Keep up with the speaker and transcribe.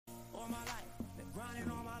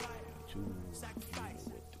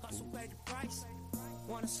price.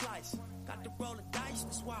 Want a slice, got to roll the dice,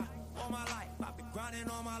 that's why all my life I've been grinding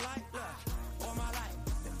all my life, yeah. All my life,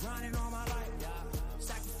 been grinding all my life, yeah.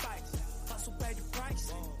 Sacrifice, hustle, pay the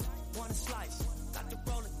price. Want a slice, got to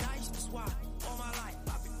roll the dice, that's why all my life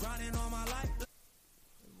I've been grinding all my life.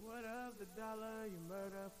 What of the dollar you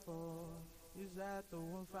murder for? Is that the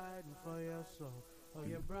one fighting for your soul? Oh,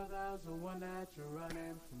 your brother's the one that you're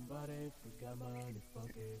running from, but if you got money, fuck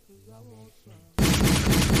it, 'cause I want some.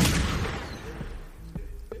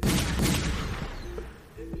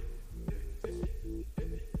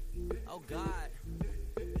 Oh God,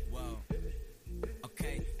 whoa,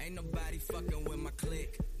 okay, ain't nobody fucking with my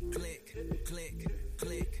click, click, click,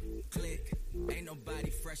 click, click. Ain't nobody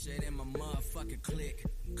fresher than my motherfucking click,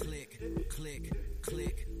 click, click,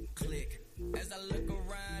 click, click. As I look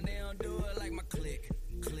around, they don't do it like my click,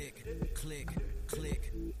 click, click,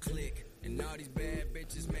 click, click. And all these bad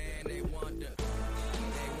bitches, man, they want the.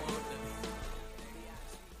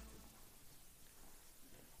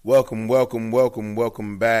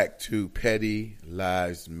 Welcome back to Petty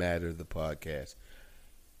Lives Matter, the podcast.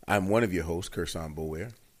 I'm one of your hosts, Kersan Bower.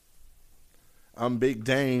 I'm Big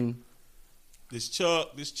Dame. This your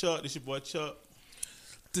boy Chuck.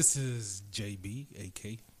 This is JB,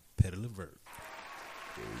 a.k.a. Petty Levert.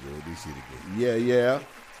 There we go, this shit again. Yeah.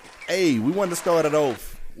 Hey, we want to start it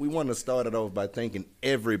off. By thanking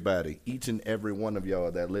everybody, each and every one of y'all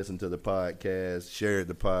that listened to the podcast, shared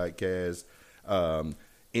the podcast,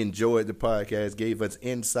 enjoyed the podcast, gave us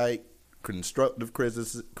insight, constructive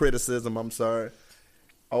criticism,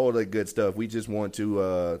 all the good stuff. We just want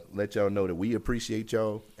to let y'all know that we appreciate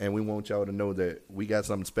y'all, and we want y'all to know that we got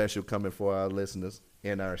something special coming for our listeners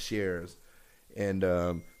and our shares. And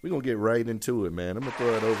we're going to get right into it, man. I'm going to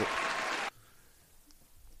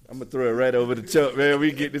throw it right over to Chuck, man.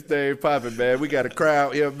 We get this thing popping, man. We got a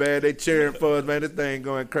crowd here, man. They cheering for us, man. This thing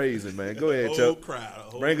going crazy, man. Go ahead, Chuck.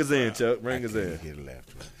 Bring us in, Chuck. Bring us in.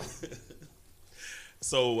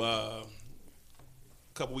 So, a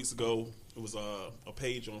couple weeks ago, it was a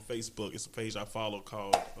page on Facebook. It's a page I follow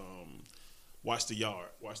called Watch the Yard.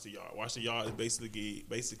 Watch the Yard is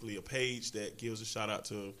basically a page that gives a shout out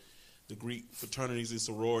to the Greek fraternities and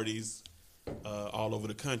sororities all over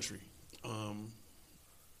the country.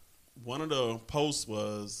 One of the posts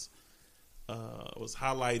was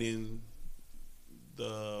highlighting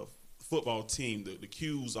the football team, the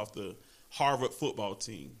Qs off the Harvard football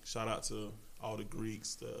team. Shout out to all the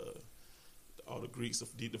Greeks, the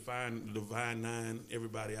Divine Nine,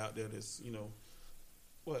 everybody out there that's,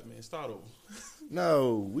 what, man, start over.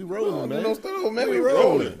 No, we rolling, man. Don't start over, man. We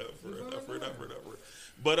rolling.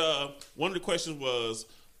 But one of the questions was,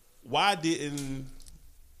 why didn't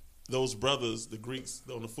those brothers, the Greeks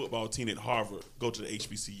on the football team at Harvard, go to the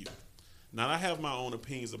HBCU? Now, I have my own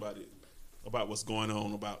opinions about it, about what's going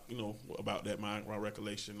on, about that, my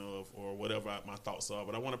recollection of, or whatever my thoughts are.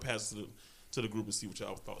 But I want to pass it to the group and see what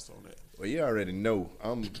y'all thoughts on that. Well, you already know.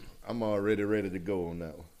 I'm already ready to go on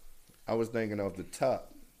that one. I was thinking off the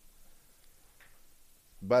top.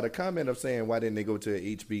 By the comment of saying, why didn't they go to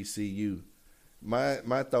a HBCU?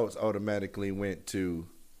 My thoughts automatically went to,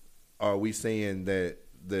 are we saying that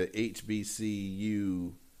the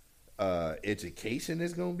HBCU education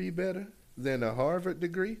is going to be better than a Harvard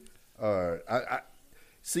degree? I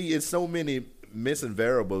see, it's so many missing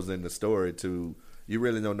variables in the story to, you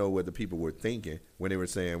really don't know what the people were thinking when they were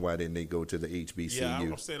saying, why didn't they go to the HBCU? Yeah,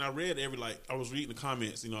 I'm saying I read I was reading the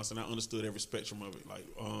comments, I understood every spectrum of it. Like,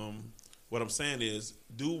 what I'm saying is,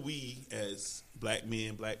 do we as black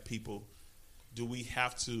men, black people, do we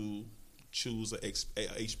have to choose a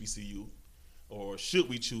HBCU, or should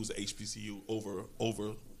we choose a HBCU over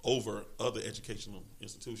other educational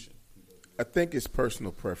institutions? I think it's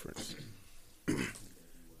personal preference.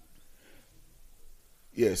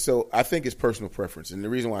 Yeah, so I think it's personal preference. And the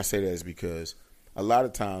reason why I say that is because a lot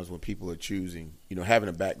of times when people are choosing, having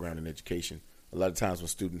a background in education, a lot of times when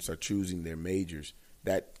students are choosing their majors,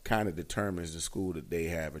 that kind of determines the school that they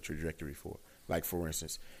have a trajectory for. Like, for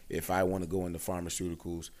instance, if I want to go into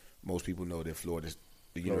pharmaceuticals, most people know that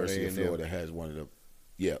the University of Florida has one of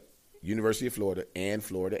the, University of Florida and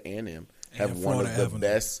Florida A&M have one of the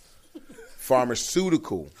best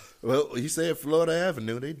pharmaceutical. Well, you said Florida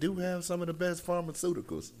Avenue. They do have some of the best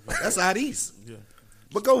pharmaceuticals. That's out east. Yeah.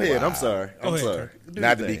 But go ahead. Wow. I'm sorry.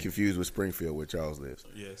 Not to be confused with Springfield, where Charles lives.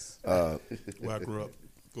 Yes. Where I grew up.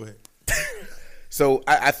 Go ahead. So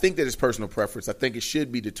I think that it's personal preference. I think it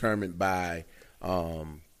should be determined by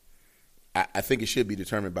I think it should be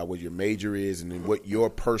determined by what your major is and then what your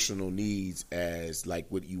personal needs as, like,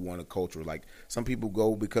 what you want a culture. Like, some people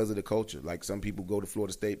go because of the culture. Like, some people go to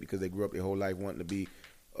Florida State because they grew up their whole life wanting to be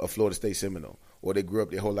a Florida State Seminole, or they grew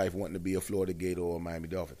up their whole life wanting to be a Florida Gator or a Miami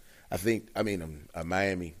Dolphin. A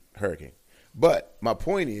Miami Hurricane. But my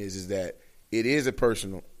point is that it is a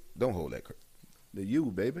personal. Don't hold that, Kurt. The you,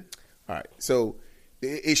 baby. All right. So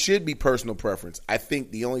it should be personal preference. I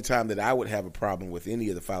think the only time that I would have a problem with any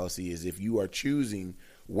of the fallacy is if you are choosing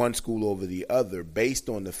one school over the other based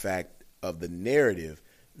on the fact of the narrative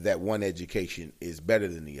that one education is better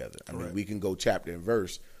than the other. I mean, we can go chapter and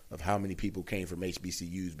verse of how many people came from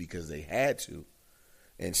HBCUs because they had to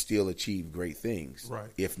and still achieve great things,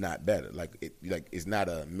 if not better. Like it's not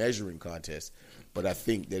a measuring contest, but I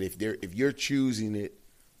think that if you're choosing it,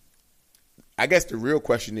 I guess the real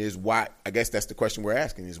question is why. I guess that's the question we're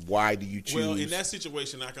asking: is why do you choose? Well, in that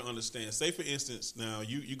situation, I can understand. Say, for instance, now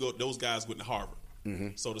you go. Those guys went to Harvard. Mm-hmm.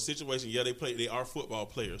 So the situation, they are football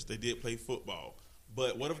players. They did play football,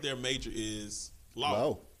 but what if their major is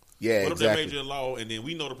law? Yeah, what if exactly. their major is law, and then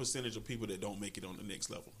we know the percentage of people that don't make it on the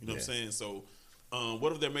next level? You know what I'm saying? So,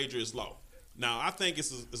 what if their major is law? Now, I think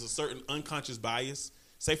it's a certain unconscious bias.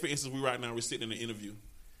 Say, for instance, we're sitting in an interview,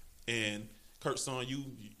 and Kurt, son, you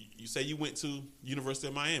say you went to University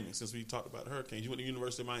of Miami. Since we talked about Hurricanes, you went to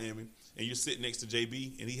University of Miami, and you're sitting next to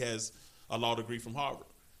JB, and he has a law degree from Harvard.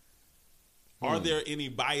 Are there any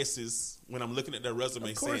biases when I'm looking at their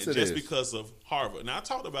resume saying just because of Harvard? Now, I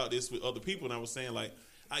talked about this with other people, and I was saying, like,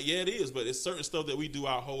 yeah, it is, but it's certain stuff that we do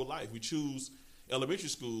our whole life. We choose elementary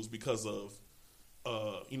schools because of,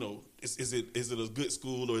 is it a good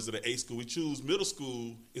school or is it an A school? We choose middle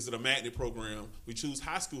school. Is it a magnet program? We choose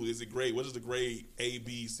high school. Is it grade? What is the grade? A,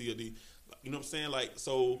 B, C, or D? You know what I'm saying? Like,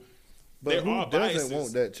 so but there who are doesn't biases.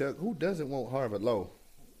 want that, Chuck? Who doesn't want Harvard Law?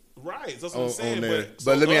 Right, that's what I'm saying.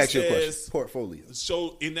 But let me ask you a question. Portfolio.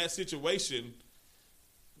 So in that situation,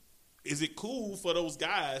 is it cool for those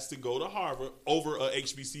guys to go to Harvard over a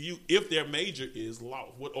HBCU if their major is law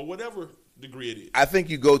or whatever degree it is? I think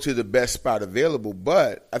you go to the best spot available,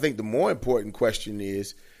 but I think the more important question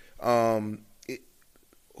is who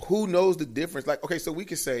knows the difference? Like, okay, so we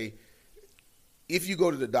could say if you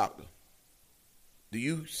go to the doctor, do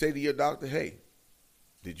you say to your doctor, hey,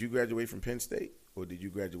 did you graduate from Penn State? Or did you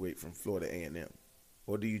graduate from Florida A&M?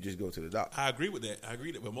 Or do you just go to the doctor? I agree with that.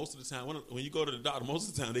 But most of the time, when you go to the doctor, most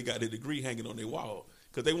of the time they got their degree hanging on their wall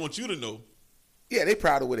because they want you to know. Yeah, they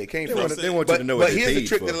proud of where they came from. They want you to know what But they here's the paid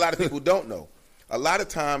trick for. that a lot of people don't know. A lot of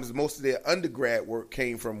times, most of their undergrad work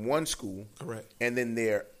came from one school. Correct. And then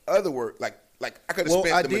their other work, like I could have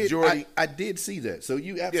spent the majority. I did see that. So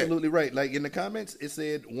you absolutely right. Like in the comments, it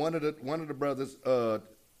said one of the brothers,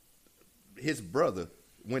 his brother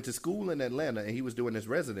went to school in Atlanta, and he was doing his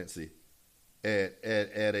residency at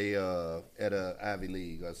a Ivy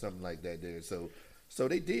League or something like that. There, so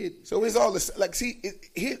they did. So it's all this. Like, see,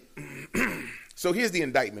 so here's the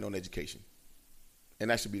indictment on education,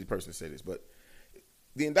 and I should be the person to say this, but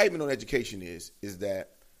the indictment on education is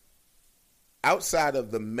that outside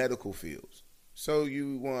of the medical fields, so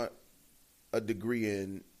you want a degree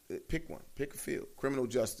in pick a field, criminal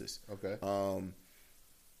justice. Okay.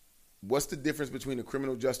 What's the difference between a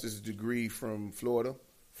criminal justice degree from Florida,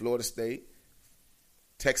 Florida State,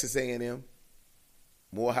 Texas A&M,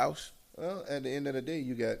 Morehouse? Well, at the end of the day,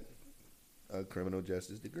 you got a criminal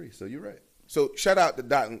justice degree. So you're right. So shout out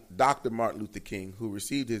to Dr. Martin Luther King, who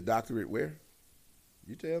received his doctorate where?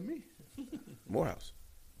 You tell me. Morehouse.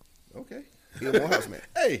 Okay. He's a Morehouse man.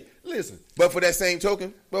 Hey, listen. But for that same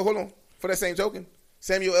token,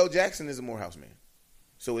 Samuel L. Jackson is a Morehouse man.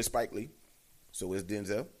 So is Spike Lee. So is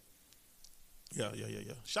Denzel. Yeah.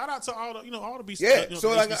 Shout out to all the BC. Yeah.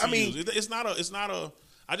 So like, I mean, it's not a.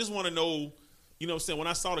 I just want to know. You know what I'm saying? When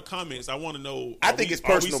I saw the comments, I want to know. I think it's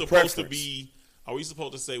personal preference. Are we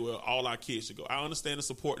supposed to say, well, all our kids should go? I understand the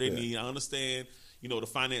support they need. I understand, the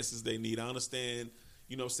finances they need. I understand,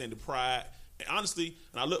 the pride. And honestly,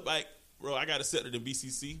 and I look back, bro, I got accepted in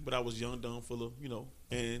BCC, but I was young, dumb, full of,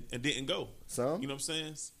 and didn't go. Some? You know what I'm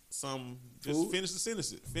saying? Some just finish the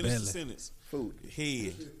sentence. Finish the sentence. Food.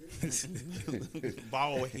 Head.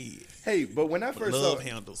 Ball head. Hey, but when I first Love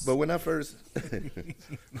handles. But when I first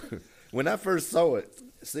saw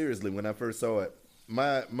it,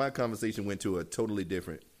 my conversation went to a totally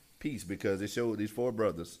different piece because it showed these four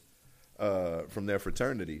brothers from their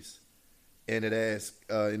fraternities. And it asked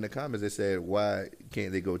in the comments, it said, why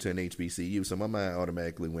can't they go to an HBCU? So my mind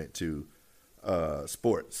automatically went to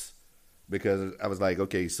sports because I was like,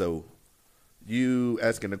 okay, so you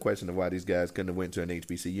asking the question of why these guys couldn't have went to an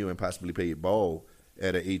HBCU and possibly played ball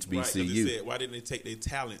at an HBCU. Right, said, why didn't they take their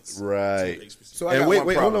talents? Right. To HBCU? So I got one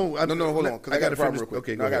problem. Hold on. Hold on. Because I got a problem real quick.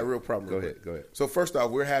 Okay, I got a real problem. Go ahead. So first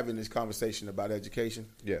off, we're having this conversation about education.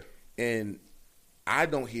 Yeah. And I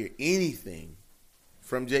don't hear anything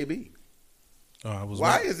from JB. I was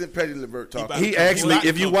Why waiting. isn't Petty LeVert talking? about- He He actually, about to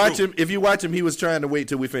if you come watch through. him, he was trying to wait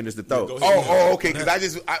till we finish the thought. go ahead. Oh, okay.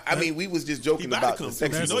 Because I mean, we was just joking He about to about come the through.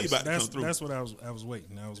 sexy You know he voice. about to come through. That's what I was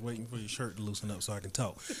waiting. I was waiting for your shirt to loosen up so I can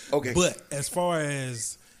talk. Okay. But as far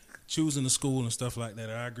as choosing the school and stuff like that,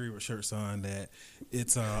 I agree with Shirt Son that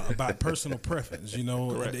it's about personal preference. You know,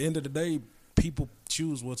 Correct. at the end of the day, people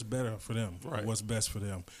choose what's better for them, Right. what's best for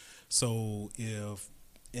them. So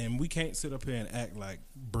and we can't sit up here and act like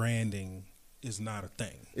branding is not a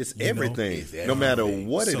thing. It's you know? everything, It's no matter everything.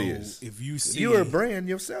 what So it is. if you see You're a brand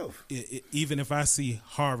yourself. even if I see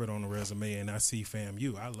Harvard on the resume and I see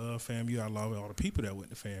FAMU, I love FAMU. I love all the people that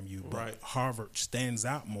went to FAMU. But Right. Harvard stands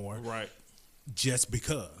out more Right. just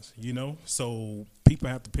because, you know? So people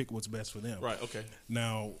have to pick what's best for them. Right. Okay.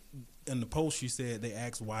 Now, in the post, you said they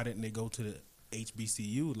asked why didn't they go to the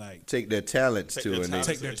HBCU? Like, Take their talents Take to their an talents.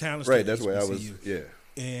 take their talents Right, to that's where I was. HBCU.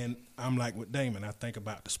 Yeah, And I'm like with Damon, I think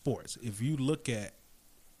about the sports. If you look at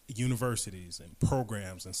universities and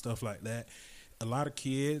programs and stuff like that, a lot of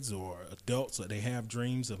kids or adults, they have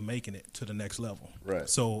dreams of making it to the next level. Right.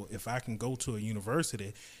 So if I can go to a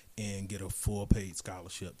university and get a full paid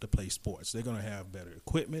scholarship to play sports, they're going to have better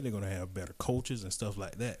equipment. They're going to have better coaches and stuff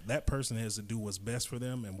like that. That person has to do what's best for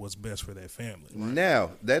them and what's best for their family.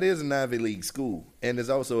 Now that is an Ivy League school, and there's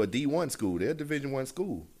also a D1 school. They're a Division I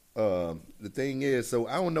school. The thing is, so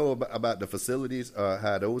I don't know about the facilities,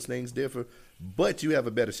 how those things differ, but you have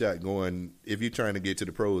a better shot going if you're trying to get to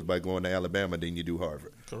the pros by going to Alabama than you do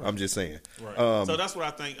Harvard. Correct. I'm just saying. Right. So that's what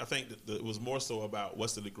I think. I think that it was more so about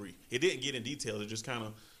what's the degree. It didn't get in detail. It just kind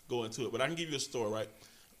of go into it. But I can give you a story, right?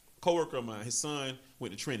 Coworker of mine, his son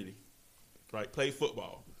went to Trinity, right? Played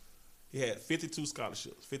football. He had 52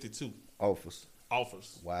 scholarships, 52 Offers.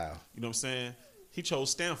 offers. Wow. You know what I'm saying? He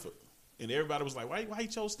chose Stanford. And everybody was like, why he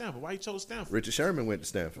chose Stanford? Why he chose Stanford? Richard Sherman went to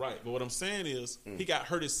Stanford. Right. But what I'm saying is he got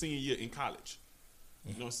hurt his senior year in college.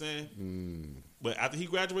 You know what I'm saying? But after he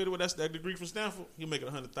graduated with that degree from Stanford, he'll make it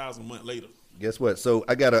 $100,000 a month later. Guess what? So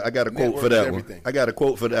I got a quote Network for is that one. everything. I got a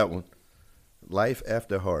quote for that one. Life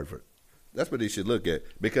after Harvard. That's what he should look at.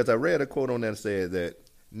 Because I read a quote on that that said that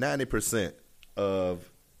 90% of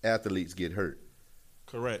athletes get hurt.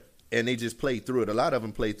 Correct. And they just play through it. A lot of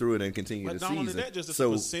them play through it and continue But the not season. only that, just the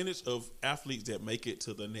so percentage of athletes that make it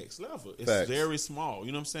to the next level. It's Facts. very small.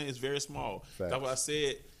 You know what I'm saying? It's very small. Facts. That's why I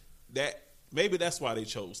said that maybe that's why they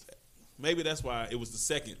chose that. Maybe that's why it was the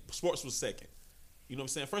second. Sports was second. You know what I'm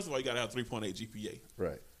saying? First of all, you got to have 3.8 GPA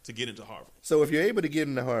right. to get into Harvard. So if you're able to get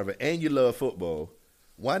into Harvard and you love football,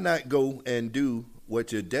 why not go and do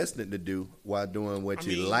what you're destined to do while doing what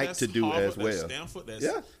you like that's to do Harvard, as well? That's Stanford, that's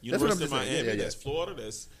Yeah, that's what I'm University of just saying. Miami, Yeah, yeah. that's Florida,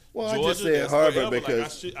 that's Well, I Georgia. just said that's Harvard wherever.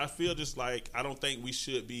 because- I feel just like I don't think we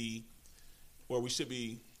should be where we should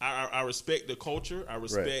be. I respect the culture. I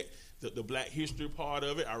respect the Black history part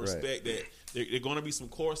of it. I respect that there are going to be some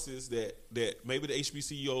courses that maybe the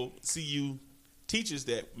HBCU teaches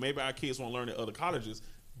that maybe our kids won't learn at other colleges,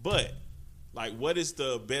 but like, what is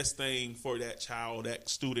the best thing for that child, that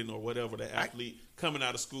student, or whatever, that athlete coming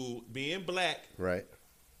out of school, being black? Right.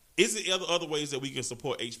 Is it other ways that we can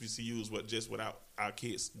support HBCUs, but just without our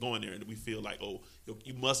kids going there, and we feel like, oh,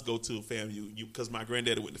 you must go to FAMU because my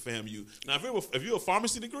granddaddy went to FAMU. Now, if you're a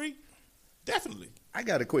pharmacy degree, definitely. I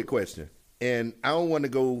got a quick question, and I don't want to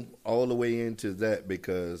go all the way into that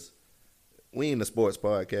because we in the sports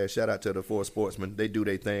podcast. Shout out to the four sportsmen; they do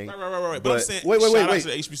their thing. Right. But I'm saying, wait. shout out to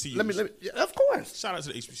the HBCUs. Let me. Yeah, of course, Shout out to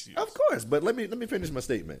the HBCUs. of course. But let me finish my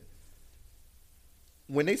statement.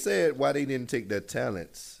 When they said why they didn't take their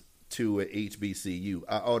talents to a HBCU,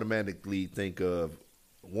 I automatically think of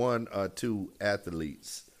one or two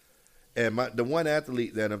athletes. And the one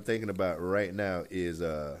athlete that I'm thinking about right now is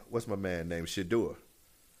what's my man named Shador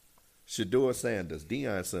Sanders,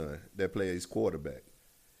 Deion's son, that plays quarterback.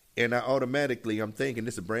 And I'm thinking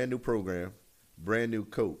this is a brand new program, brand new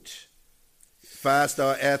coach,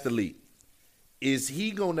 5-star athlete. Is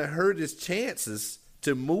he going to hurt his chances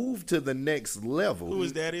to move to the next level? Who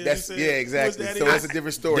his daddy is? That's you yeah, said? exactly. Who his So daddy it's is? a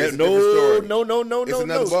different story. Yeah, It's a different story. No. It's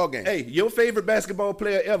another ball game. Hey, your favorite basketball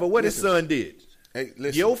player ever, what his son did? Hey,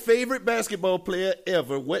 listen. Your favorite basketball player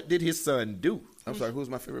ever, what did his son do? I'm sorry. Who's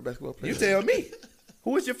my favorite basketball player? You tell me.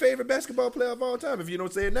 Who is your favorite basketball player of all time? If you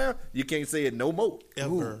don't say it now, you can't say it no more.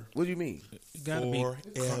 Who? Ever. What do you mean? It got to be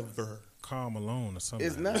Forever. Karl Malone or something.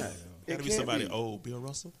 It's not. Got It to be can't somebody be. old. Bill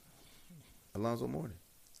Russell? Alonzo Mourning.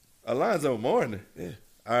 Alonzo Mourning. Yeah.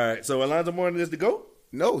 All right, so Alonzo Mourning is the GOAT?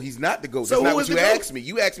 No, he's not the GOAT. So That's who not what is you the GOAT? asked me.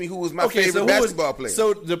 You asked me who was my favorite basketball player.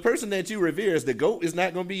 So the person that you revere as the GOAT is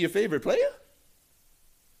not going to be your favorite player?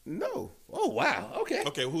 No. Oh wow. Okay.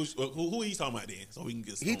 Okay, who he's talking about then? So we can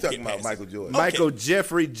get. He talking about Michael Jordan. Michael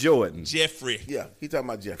Jeffrey Jordan. Jeffrey. Yeah, he talking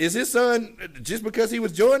about Jeffrey. Is his son just because he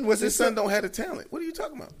was Jordan? Was His son don't have the talent. What are you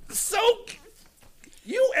talking about? So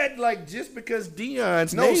you act like just because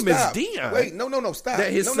Deion's No, name stop. is Deion. Wait, no, stop.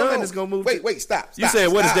 That his No, son is gonna move Wait, to- wait, stop. You said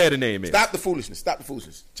what his daddy name is. Stop the foolishness.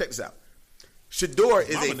 Check this out. Shador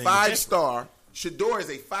is Mama a name is 5-star. Shador is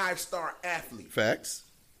a 5-star athlete. Facts.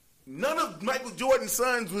 None of Michael Jordan's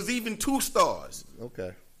sons was even 2 stars.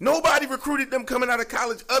 Okay. Nobody recruited them coming out of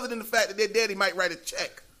college other than the fact that their daddy might write a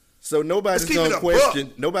check. So nobody's Let's keep gonna it a question.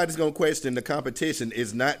 buck. Nobody's gonna question the competition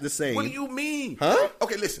is not the same. What do you mean? Huh?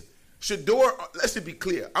 Okay, listen. Shador, let's just be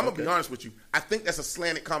clear. I'm going to Okay. be honest with you. I think that's a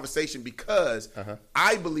slanted conversation because Uh-huh.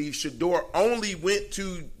 I believe Shador only went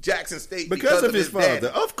to Jackson State Because of his daddy, father,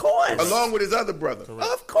 of course. along with his other brother.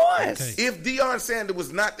 Of course. Okay. If Deion Sanders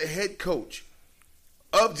was not the head coach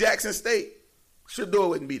of Jackson State, Shador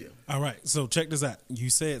wouldn't be there. All right, so check this out. You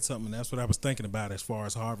said something. That's what I was thinking about as far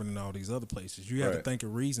as Harvard and all these other places. You have to Right. think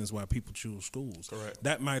of reasons why people choose schools. Correct.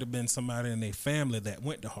 That might have been somebody in their family that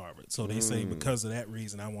went to Harvard. So they say because of that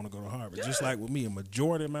reason, I want to go to Harvard. Just like with me, a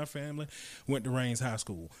majority of my family went to Raines High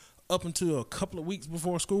School. Up until a couple of weeks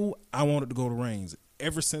before school, I wanted to go to Raines.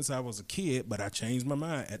 Ever since I was a kid, but I changed my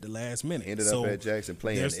mind at the last minute. Ended So up at Jackson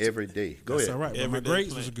playing there's- every day. Go That's ahead. all right, but Every my day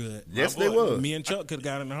grades playing. was good. Yes, My they boy. was. Me and Chuck could have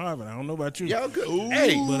got into Harvard. I don't know about you. Y'all good. Ooh.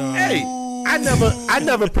 Hey, But, hey, I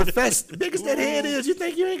never professed. Big as that head is, you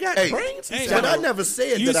think you ain't got Hey, brains? hey, but I shout never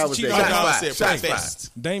said You that I used was to cheat that. on Shots y'all. fired. Shots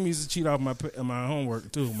fired. Dame used to cheat off my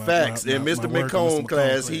homework too. Facts. My In Mr. work in McComb Mr.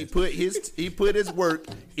 class, class. he put his work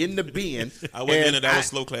in the bin. I wasn't in and it. That was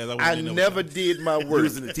slow class. I wasn't I in there with never y'all. did my work.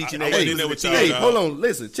 was in the teaching I aid. wasn't in there with y'all, Hey, dog. hold on.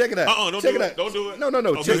 Listen, check it out. Don't check do it it. out. Don't do it. No.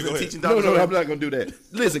 Okay, Check go it. ahead. No, I'm not gonna do that.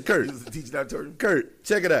 Listen, Kurt. He was the teaching auditorium. Kurt,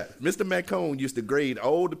 check it out. Mr. McCone used to grade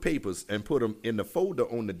all the papers and put them in the folder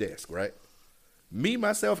on the desk, right? Me,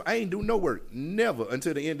 myself, I ain't do no work. Never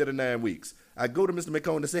until the end of the 9 weeks. I go to Mr.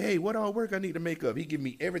 McCone and say, hey, what all work I need to make up? He give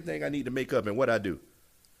me everything I need to make up. And what I do?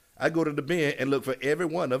 I go to the bin and look for every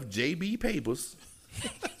one of JB papers.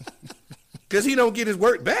 Because he don't get his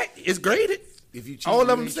work back. It's graded. If you cheat, all of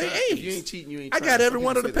you them ain't say trying. A's. If you ain't cheating, you ain't I trying. got every Some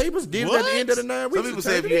one of the people say that. papers. Did it at the end of the 9 weeks. Some people and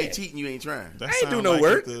say if turned you it ain't in. cheating, you ain't trying. That I ain't do sound no like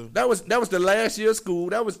work. the- That was the last year of school.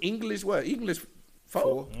 That was English what? English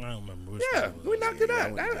 4? I don't remember which Yeah, one it we was. knocked it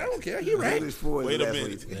out. I don't care. He right. English 4 is Wait a the last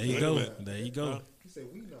minute. one. There you Wait a go. minute. There you go.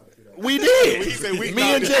 We did. He said we Me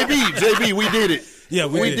and JB, we did it. Yeah,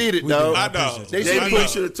 we did it, We dog. I I know. appreciate They you. should JB put.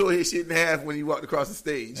 should have tore his shit in half when he walked across the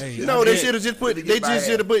stage. Hey, No, I they did. should have just put. Did They get by just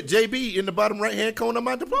should have put JB in the bottom right hand corner of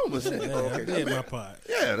my diploma. Shit. Hey, I did my part.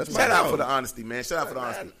 Yeah, that's my Shout out dog. for the honesty, man. Shout out for the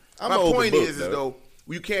honesty. I'm My an open point book, is though. though,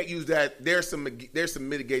 you can't use that. There's some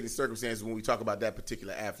mitigating circumstances when we talk about that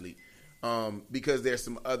particular athlete, because there's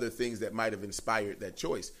some other things that might have inspired that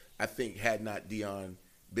choice. I think had not Deion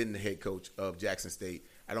been the head coach of Jackson State,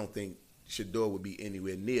 I don't think Shador would be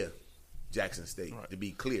anywhere near Jackson State. To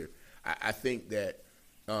be clear, I think that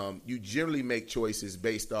you generally make choices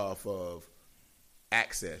based off of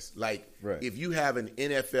access. Like Right. if you have an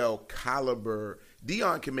NFL caliber,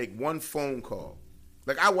 Deion can make one phone call.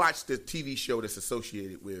 Like I watched the TV show that's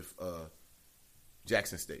associated with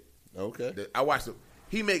Jackson State. Okay. I watched it.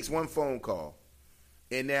 He makes one phone call.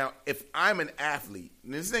 And now if I'm an athlete,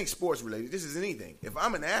 and this ain't sports related, this is anything. If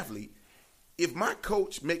I'm an athlete, if my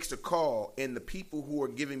coach makes a call and the people who are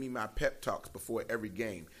giving me my pep talks before every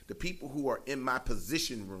game, the people who are in my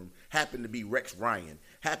position room happen to be Rex Ryan,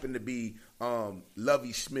 happen to be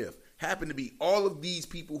Lovie Smith, happen to be all of these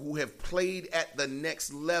people who have played at the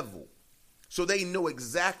next level, so they know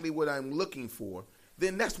exactly what I'm looking for,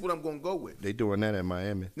 then that's what I'm going to go with. They doing that in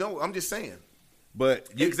Miami. No, I'm just saying. But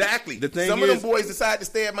Exactly. The thing Some is, of them boys decide to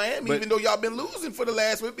stay at Miami, but- even though y'all been losing for the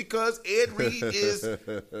last week because Ed Reed is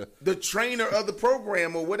the trainer of the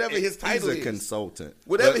program or whatever his title he's a is. consultant.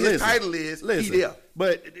 Whatever But his title is, he there.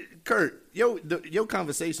 But Kurt, your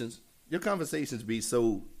conversations be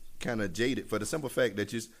so kind of jaded for the simple fact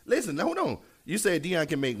that listen. Hold on. You said Deion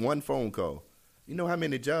can make one phone call. You know how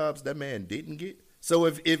many jobs that man didn't get? So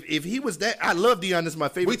if he was that, I love Deion. This is my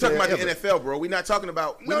favorite. We talking player about ever. the NFL, bro. We're not talking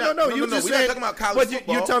about. No. You just We're said, not talking about college but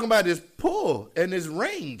football. you're talking about his pull and his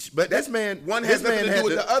range. But this man, one has this man nothing to had do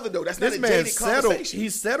with the other, though. That's not this a man jaded settled. conversation. He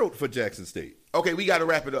settled for Jackson State. Okay, we got to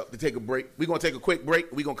wrap it up to take a break. We're going to take a quick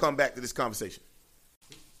break. We're going to come back to this conversation.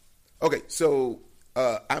 Okay, so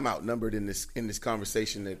I'm outnumbered in this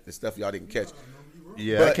conversation. The stuff y'all didn't catch.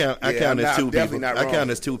 Yeah, But, I count I'm as two definitely people. not I wrong. count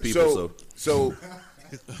as two people. So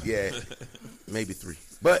yeah, maybe three.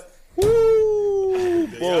 But Woo,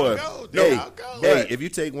 boy. y'all go. Hey, There y'all go. Hey, if you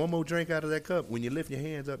take one more drink out of that cup, when you lift your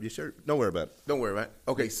hands up, your shirt, don't worry about it. Don't worry, right?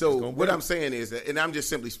 Okay, so gonna what break. I'm saying is that, and I'm just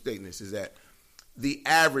simply stating this, is that the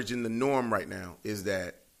average and the norm right now is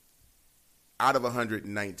that out of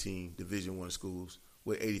 119 Division I schools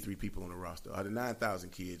with 83 people on the roster, out of 9,000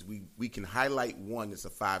 kids, we can highlight one that's a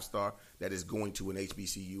 5-star that is going to an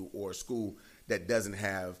HBCU or a school that doesn't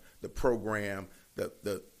have the program,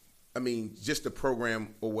 just the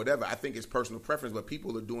program or whatever. I think it's personal preference, but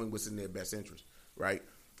people are doing what's in their best interest, right?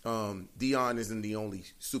 Dion isn't the only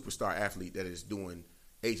superstar athlete that is doing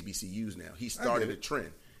HBCUs now. He started a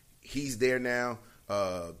trend. He's there now.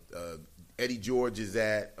 Eddie George is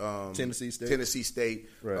at Tennessee State.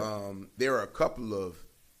 Right. There are a couple of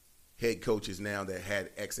head coaches now that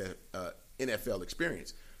had NFL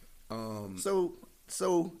experience.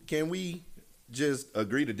 So can we just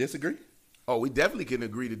agree to disagree? Oh, we definitely can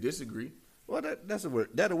agree to disagree. Well, that'll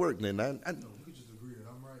work then. We can just agree that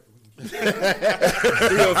I'm right.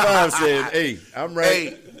 305 said, "Hey, I'm right."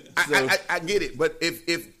 Hey, So- I get it, but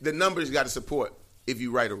if the numbers got to support if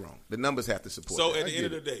you right or wrong, the numbers have to support. So that. at the end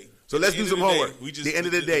of the day, So let's do some homework. We just The end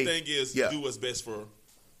of the day, The thing is, yeah. do what's best for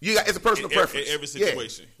It's a personal in preference. every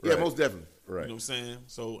situation. Yeah, Right. most definitely. Right. You know what I'm saying?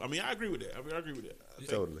 So I mean, I agree with that. I agree with that. I think-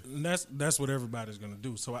 Totally. And that's what everybody's going to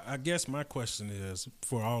do. So I guess my question is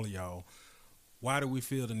for all of y'all: why do we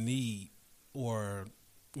feel the need or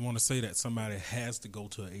want to say that somebody has to go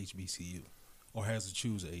to a HBCU or has to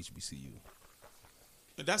choose a HBCU?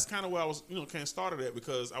 And that's kind of where I was, kind of started at,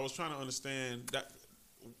 because I was trying to understand that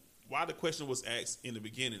why the question was asked in the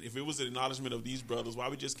beginning. If it was an acknowledgement of these brothers, why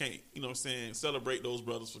we just can't, celebrate those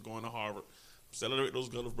brothers for going to Harvard, celebrate those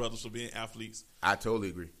brothers for being athletes. I totally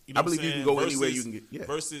agree. You know I believe what you I'm can saying? go anywhere you can get. Yeah.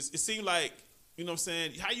 Versus, it seemed like,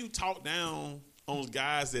 how you talk down on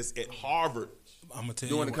guys that's at Harvard. I'm gonna tell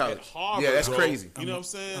Doing you the why. college. At Harvard, Yeah, that's bro. crazy. You know what I'm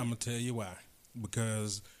saying? I'm gonna tell you why.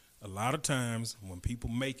 Because a lot of times when people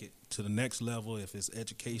make it to the next level, if it's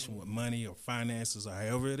education with money or finances or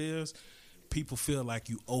however it is, people feel like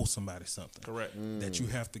you owe somebody something. Correct. That you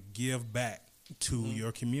have to give back to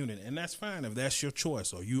your community. And that's fine if that's your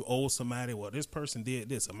choice. Or you owe somebody, well, this person did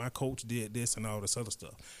this, or my coach did this, and all this other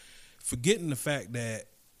stuff. Forgetting the fact that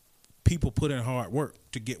people put in hard work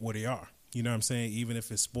to get where they are. You know what I'm saying? Even if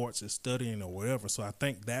it's sports, it's studying or whatever. So I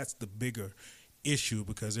think that's the bigger issue,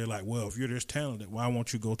 because they're like, well, if you're this talented, why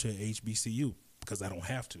won't you go to an HBCU? Because I don't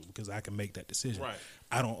have to, because I can make that decision. Right.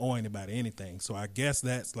 I don't owe anybody anything. So I guess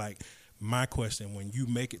that's like my question. When you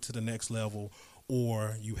make it to the next level,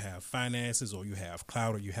 or you have finances, or you have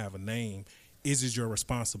clout, or you have a name, is it your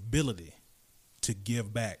responsibility to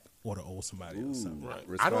give back or to owe somebody else something? Right.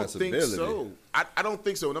 I don't think Responsibility. so. I don't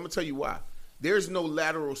think so, and I'm gonna tell you why. There's no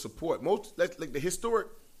lateral support. Most like the historic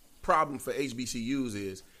problem for HBCUs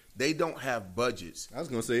is they don't have budgets. I was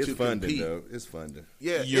gonna say it's to funding compete. though. It's funding.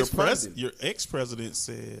 Yeah, Your it's funding. your ex-president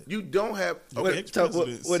said. You don't have. Your What-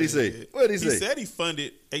 ex-president what'd he say? said- What'd he say? He said he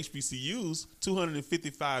funded HBCUs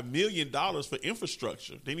 $255 million for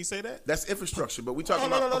infrastructure. Didn't he say that? That's infrastructure, but we talking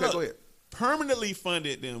No, about. no, no, okay, no. go ahead. Permanently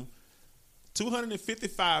funded them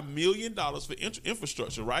 $255 million for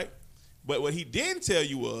infrastructure, right? But what he didn't tell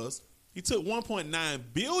you was he took $1.9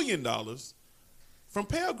 billion from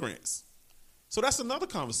Pell Grants. So that's another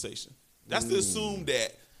conversation. That's to assume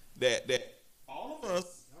that all of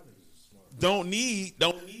us don't need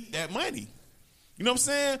that money. You know what I'm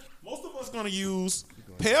saying? Most of us going to use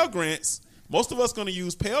Pell Grants. Most of us going to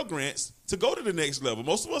use Pell Grants to go to the next level.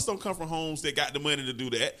 Most of us don't come from homes that got the money to do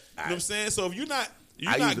that. You know what I'm saying? So if you're not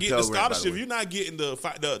I use the getting Pell the Grant, by the scholarship, way. you're not getting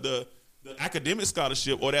the academic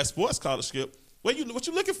scholarship or that sports scholarship. What you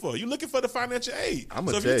looking for? You looking for the financial aid.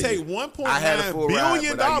 I'ma So if you tell take you. I had a $1.9 full ride,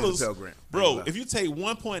 billion but I used the Pell Grant. bro, if you take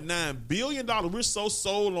 $1.9 billion, we're so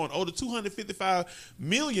sold on the $255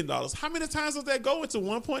 million. How many times does that go into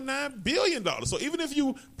 $1.9 billion? So even if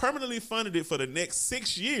you permanently funded it for the next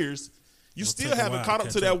 6 years, you still take a haven't while caught to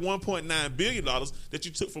up to catch that $1.9 billion that you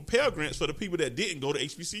took from Pell Grants for the people that didn't go to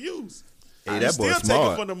HBCUs. Hey, You that still boy taking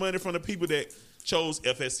smart. from the money from the people that chose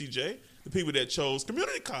FSCJ, the people that chose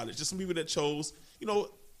community college, just some people that chose,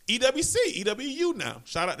 EWU now.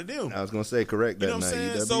 Shout out to them. I was gonna say correct that You know what I'm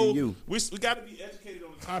now. saying? EWU. So we got to be educated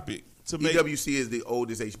on the topic to make. EWC is the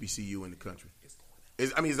oldest HBCU in the country.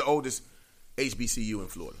 It's the oldest HBCU in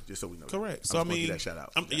Florida. Just so we know. Correct. That. So I'm I just gonna mean, give that shout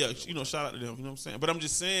out. shout out to them. You know what I'm saying? But I'm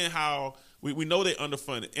just saying how we know they're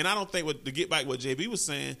underfunded, and I don't think to get back what JB was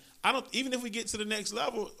saying. Even if we get to the next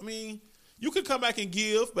level. I mean, you could come back and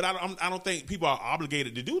give, but I don't think people are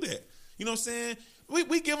obligated to do that. You know what I'm saying?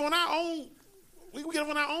 We give on our own. We give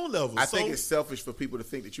on our own level. I think it's selfish for people to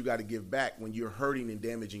think that you got to give back when you're hurting and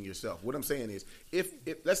damaging yourself. What I'm saying is, if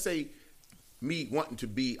let's say me wanting to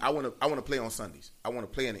be, I want to play on Sundays. I want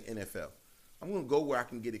to play in the NFL. I'm going to go where I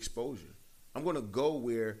can get exposure. I'm going to go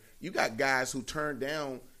where you got guys who turn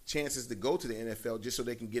down chances to go to the NFL just so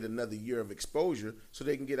they can get another year of exposure, so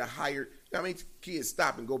they can get a higher. I mean, kids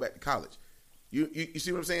stop and go back to college. You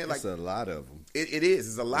see what I'm saying? It's a lot of them. It is.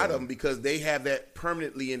 It's a lot of them because they have that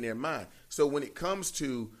permanently in their mind. So when it comes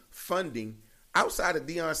to funding, outside of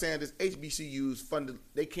Deion Sanders, HBCUs funded.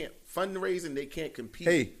 They can't fundraising. They can't compete.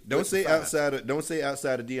 Hey, don't with say the five.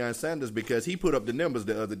 outside of Deion Sanders because he put up the numbers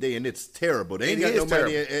the other day and it's terrible. They ain't It got is no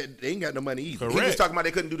money. terrible. They ain't got no money either. Correct. He was talking about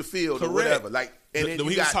they couldn't do the field or Correct. whatever. Like, and then he you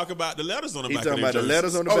was got, talking about the letters on the He back talking of about the their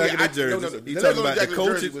letters jerseys. on the back of their no, jerseys. no. He The talking letters on about the the back of the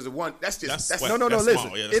jersey coaches. was the one. That's just That's that's what- No. That's Listen,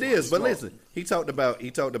 small. Yeah, that's it small. is. But Small. listen, he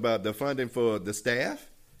talked about the funding for the staff.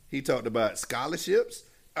 He talked about scholarships.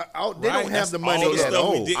 They Right, don't that's have the all money the at stuff we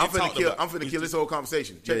all. did. I'm talked finna about. kill this whole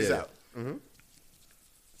conversation. Check this Yeah. out.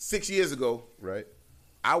 6 years ago, Right.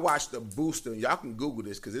 I watched a booster. Y'all can Google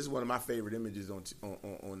this because this is one of my favorite images on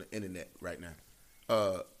the internet right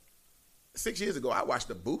now. 6 years ago, I watched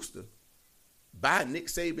a booster buy Nick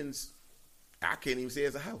Saban's. I can't even say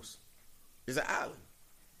it's a house. It's an island.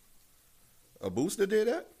 A booster did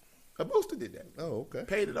that? A booster did that. Oh, okay.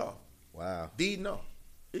 Paid it off. Wow. Deed no.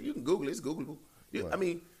 You can Google it. It's Googleable. What? I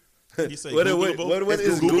mean, You say What Googleable? is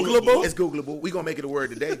It's Googleable? It's Googleable. We're going to make it a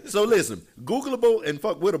word today. So listen, Googleable and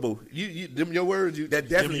fuckwittable. You them your words. That's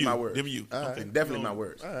definitely you. my word. Them you. Okay. Definitely my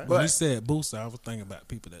words. When he But said booster, I was thinking about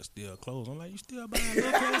people that steal clothes. I'm like, you still buying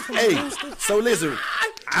little clothes from Hey, a booster? so listen.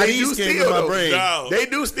 they do These came steal to my though. brain. No. They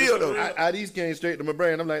do steal though. These came straight to my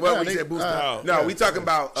brain. I'm like, Well, nah, we they- said booster. Oh, No, we talking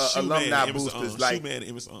about Shoe alumni Man, Emerson boosters. Owens. Like, Shoe Man,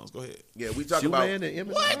 Emerson Owens. Go ahead. yeah, we talk Shoe about Man and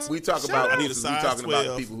Emerson? we talk Shut about up. I need a boosters. We size talking about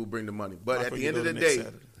 12. people who bring the money. But I at the forget end of the on next day,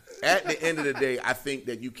 Saturday. at the end of the day, I think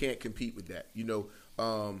that you can't compete with that. You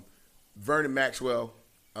know, Vernon Maxwell,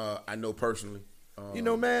 I know personally. You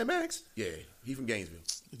know Mad Max? Yeah, he from Gainesville.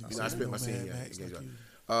 You know, I spent my senior year in Max like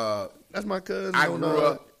Gainesville. That's my cousin. I on, grew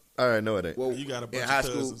up. All right, no, it ain't. Well, You got a bunch in of high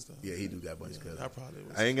cousins school. and stuff. Yeah, he do got a bunch of cousins. I probably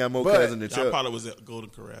was. I ain't got more But- cousins than I Chuck. probably was at Golden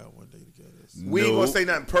Corral one day together. We ain't No. gonna say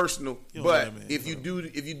nothing personal, You don't but know that, man. if you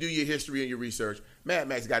do your history and your research, Mad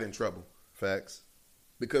Max got in trouble Facts.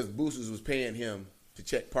 because Boosters was paying him to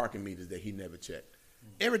check parking meters that he never checked.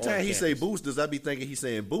 Every On time he say campus. boosters, I be thinking he's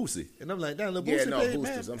saying Boosie, and I'm like, damn, little Yeah, Boosie. no, paid,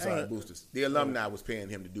 Boosters. man. I'm sorry, All right. Boosters. The alumni was paying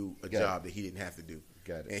him to do a Got job it. that he didn't have to do.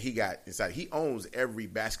 Got it. And he got inside. He owns every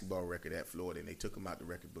basketball record at Florida, and they took him out the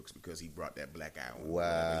record books because he brought that black eye on.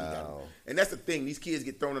 Wow. And that's the thing. These kids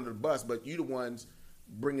get thrown under the bus, but you the ones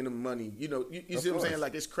bringing them money. You know, you see what I'm course. saying?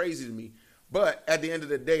 Like, it's crazy to me. But at the end of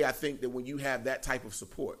the day, I think that when you have that type of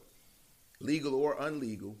support, legal or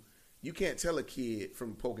unlegal, you can't tell a kid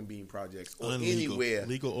from Poke and Bean Projects or Unlegal. anywhere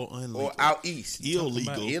Legal or unlegal. or out east.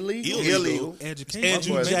 Illegal. Illegal? Illegal. Education.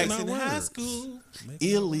 Andrew My boy said- Jackson High School.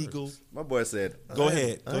 Illegal. My boy said, Go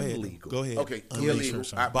ahead. Go ahead. Unlegal. Go ahead. Okay, Unlegal. illegal.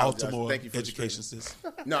 I apologize. Baltimore Thank you for the education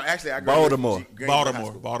system. No, actually, I Baltimore. graduated from Gainesville High Baltimore.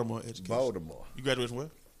 School. Baltimore education. Baltimore. You graduated from where?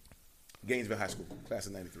 Gainesville High School, class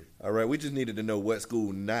of '93. All right, we just needed to know what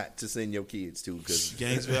school not to send your kids to because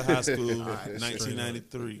Gainesville High School,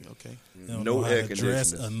 1993. Okay. They don't No know how air to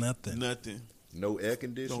dress conditioners. or nothing. Nothing. no air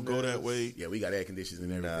conditioning. Don't go that way. Yeah, we got air conditioners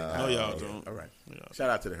and everything. Nah. No, y'all Yeah. don't. All right. No, y'all Shout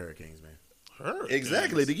out to the Hurricanes, man. Her.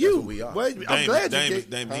 Exactly to That's you. what we are. Well, I'm Damon, glad you Damon, get-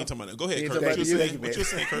 Damon, huh? he ain't talking about that. Go ahead, He ain't Kurt. talking What you about you. saying? Thank you, What you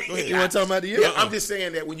saying, Kurt? Go ahead. You want to talk about the year? Yeah, I'm just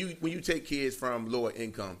saying that when you take kids from lower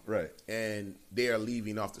income, Right. and they are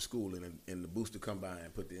leaving off the school, and the booster come by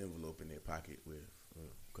and put the envelope in their pocket with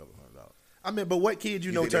a couple $100. I mean, but what kid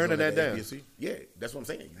you know think they're turning doing that at down? HBCU? Yeah, that's what I'm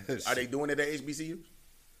saying. Are they doing it at HBCU?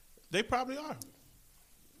 They probably are.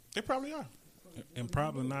 They probably are. And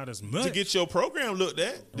probably not as much. To get your program looked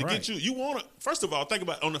at, to Right. get you want to, first of all, think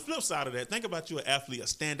about, on the flip side of that, think about you an athlete, a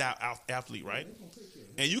standout athlete, right?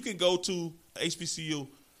 And you can go to HBCU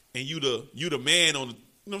and you the man on the, you know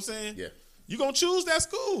what I'm saying? Yeah. You going to choose that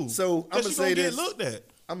school. So, I'ma 'Cause you say gonna this. get looked at.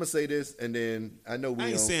 I'm gonna say this, and then I know we I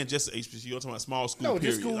ain't don't- saying just HBCU. I'm talking about small school, No,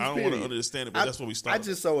 period. just schools, I don't period. want to understand it, but that's where we I start.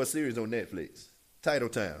 just saw a series on Netflix, Title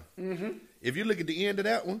Town. Mm-hmm. If you look at the end of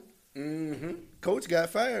that one, Coach got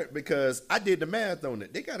fired because I did the math on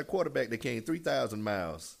it. They got a quarterback that came 3,000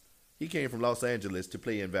 miles. He came from Los Angeles to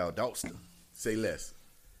play in Valdosta. Say less.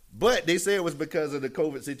 But they said it was because of the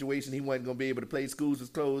COVID situation. He wasn't going to be able to play. Schools was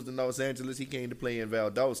closed in Los Angeles. He came to play in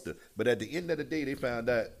Valdosta. But at the end of the day, they found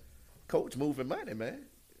out Coach moving money, man.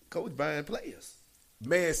 Coach buying players.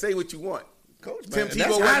 Man, say what you want. Coach Tim buying.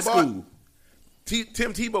 That's Tebow high was bought. school.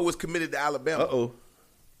 Tim Tebow was committed to Alabama. Uh-oh.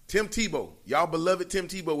 Tim Tebow, y'all beloved Tim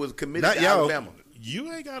Tebow was committed Not to y'all. Alabama.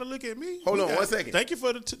 You ain't got to look at me. Hold We on got- 1 second. Thank you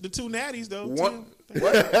for the two natties, though. One, Tim.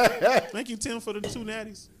 what? Thank you, Tim, for the two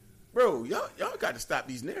natties. Bro, y'all got to stop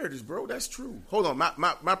these narratives, bro. That's true. Hold on,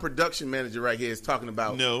 my production manager right here is talking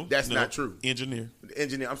about that's not true. Engineer. The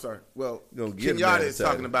engineer, I'm sorry. Well, Gonna get him Kenyatta down is the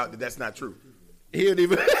talking title. about that's not true. He didn't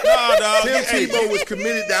even. No, dog. Tim Hey, Tebow was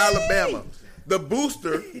committed to Alabama.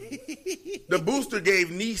 The booster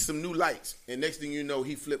gave Nice some new lights, and next thing you know,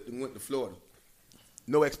 he flipped and went to Florida.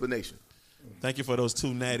 No explanation. Thank you for those 2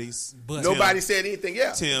 natties. But Nobody said anything.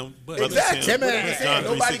 Yeah, Tim. But- Brother exactly. Tim. John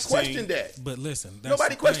Nobody 3:16. questioned that. But listen, that's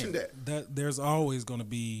Nobody the questioned thing. That there's always going to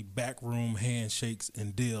be backroom handshakes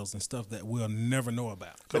and deals and stuff that we'll never know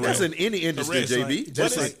about. But that's in any industry, Correct. JB. Like,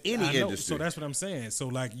 That's but in it's- any I know, industry. So that's what I'm saying. So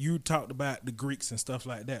like you talked about the Greeks and stuff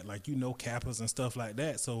like that, like Kappas and stuff like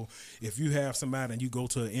that. So if you have somebody and you go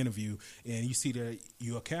to an interview and you see that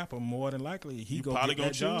you're a Kappa, more than likely he You go probably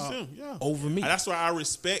get that gonna choose job him. Yeah. over me. And that's why I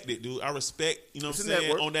respect it, dude. I respect, you know what It's I'm a saying,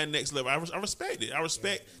 network. on that next level. I respect it. I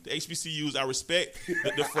respect the HBCUs. I respect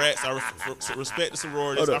the frats. I respect the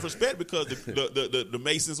sororities. I respect because the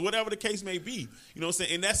Masons, whatever the case may be. You know what I'm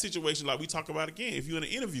saying? In that situation, like we talk about again, if you're in an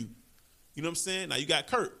interview, you know what I'm saying? Now you got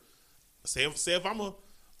Kurt. Say if I'm a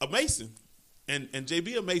Mason and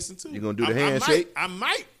JB a Mason too. You gonna do the handshake? I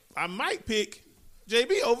might pick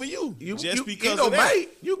JB over you. Just because you of that. might.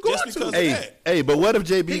 You going Just to. because of Hey, that. hey, but what if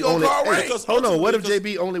He JB gonna only? call Hey, Ray. Because hold on. What if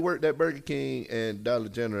ultimately- JB only worked at Burger King and Dollar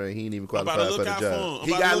General and he ain't even I'm about qualified to for look the out for job? him.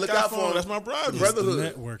 He got to look out for him. That's my brother. Brotherhood.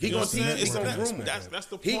 network. He gonna It's the teach. He network gonna aspect. groom him. That's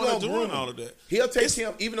the He point gonna of doing groom him. all of that. He'll take It's-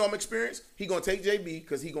 him, even though I'm experienced. He gonna take JB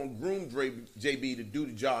because he gonna groom JB to do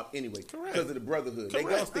the job anyway. Correct. Because of the brotherhood. They Correct.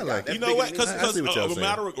 gonna stick I like out. that. You That's know what? bigger than I see what y'all Because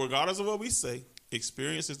saying. regardless of what we say,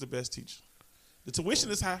 experience is the best teacher. The tuition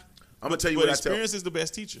is high. I'm gonna tell you but what I tell. experience is the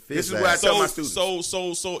best teacher. This is what I tell my students.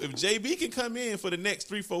 So if JB can come in for the next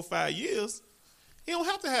 3, 4, 5 years, he don't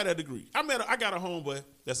have to have that degree. I got a homeboy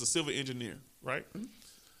that's a civil engineer, right?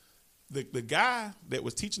 The guy that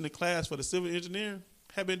was teaching the class for the civil engineer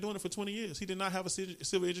had been doing it for 20 years. He did not have a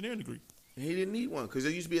civil engineering degree. He didn't need one because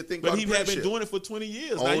there used to be a thing But called he had been apprenticeship. doing it for 20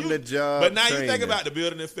 years. On the job But now you think training. about the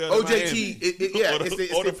building that fell in OJT, Miami. it's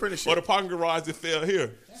the apprenticeship. Or the parking garage that fell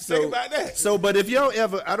here. Think about that. So, but if y'all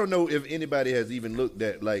ever, I don't know if anybody has even looked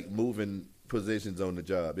at like moving positions on the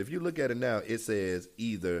job. If you look at it now, it says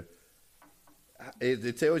either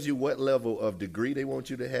it tells you what level of degree they want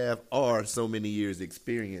you to have or so many years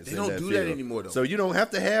experience. They in don't that do field. that anymore, though. So you don't have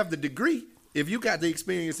to have the degree if you got the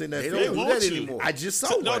experience in that They field. don't do want that you. anymore. I just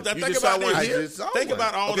saw No, one. think You just saw about one this. here? I just saw Think one.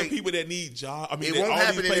 about all Okay. the people that need jobs. I mean, It won't all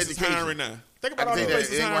happen these in places education. hiring now. Think I about all can these say that.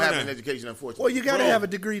 places It ain't gonna hiring happen in now. education, unfortunately. Well, you got to Bro. have a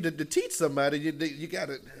degree to teach somebody. You got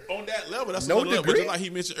to. On that level, that's No another level. But degree? just like he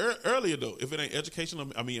mentioned earlier, though, if it ain't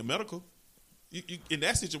educational, I mean, medical, you, in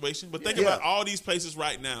that situation. But think Yeah. about all these places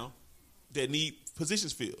right now that need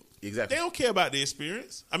positions filled. Exactly. They don't care about the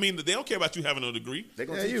experience. I mean, they don't care about you having a degree. They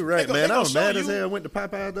gonna Yeah, teach you're you. right, They man. gonna I was mad show as you. hell. I went to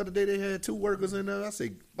Popeyes the other day. They had 2 workers in there. I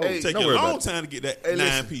said, "Oh, Hey, Take don't you a worry long about it." time to get that Hey,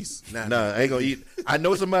 listen. 9-piece. Nah, I ain't gonna eat. I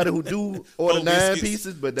know somebody who do order Four 9 biscuits,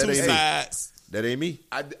 pieces, but that 2 ain't me. sides, That ain't me.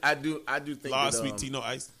 I do think large that, sweet tea, no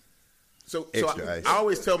ice. So Extra ice. I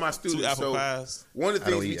always tell my 2 students. apple So pies. one of the I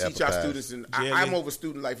don't things we eat teach apple our pies. students, and Jelly. I'm over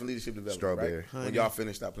student life and leadership development. Strawberry. Right? Honey. When y'all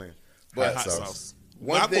finish, stop playing. But Hot sauce. sauce.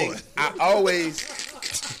 one My thing boy. I always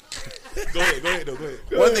Go ahead, though. Go ahead.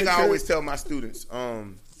 one thing I always tell my students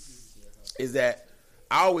is that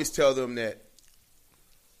I always tell them that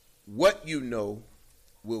what you know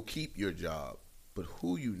will keep your job, but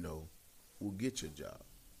who you know will get your job.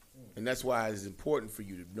 And that's why it's important for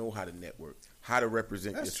you to know how to network, how to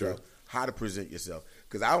represent That's yourself, true. how to present yourself.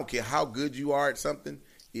 Because I don't care how good you are at something,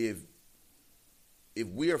 if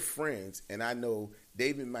we're friends and I know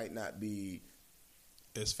David might not be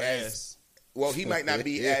As fast. well, he might not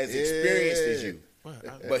be as experienced as you. Well,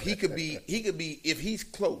 But he could be if he's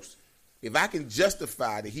close. If I can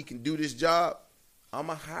justify that he can do this job,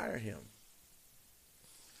 I'ma hire him.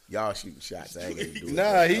 Y'all shooting shots. I ain't gonna do it.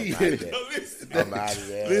 Nah, he- I'm out of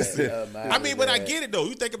there. Listen. I mean, but I get it though.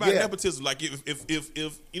 You think about Yeah. nepotism, like if you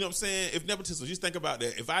know what I'm saying. If nepotism, just think about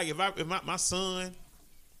that. If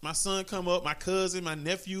my son come up, my cousin, my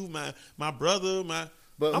nephew, my brother,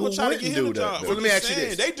 But I'm who gonna try to wouldn't get him do a that, job. though? So let me I'm ask you saying,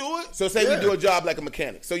 this. They do it. So say Yeah. we do a job like a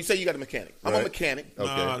mechanic. So you say you got a mechanic. I'm a Right. mechanic.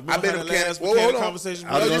 Okay. I've been a mechanic. Whoa, hold on. Conversation.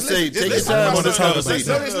 I was gonna just say, listen, take just your listen. time on this No, conversation.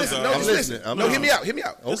 just listen. No, I'm just listening. listen. I'm No, listening. hear me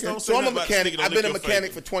out. Just don't So say I'm a nothing about mechanic. sticking on I've been a your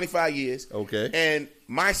mechanic finger. for 25 years. Okay. And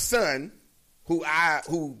my son,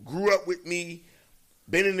 who grew up with me,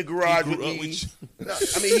 been in the garage He with grew up me. with you. No,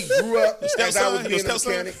 I mean, he grew up as I stepson? was Your being a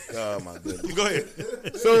stepson? mechanic. Oh my goodness. Go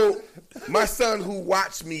ahead. So my son, who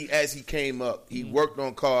watched me as he came up, he worked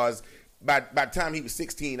on cars. By the time he was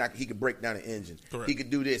 16, he could break down an engine. Correct. He could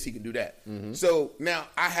do this. He could do that. So now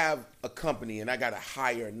I have a company, and I got to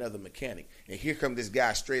hire another mechanic. And here comes this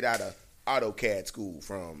guy straight out of AutoCAD school,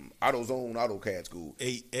 from AutoZone AutoCAD school.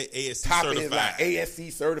 ASC Top of his certified. line,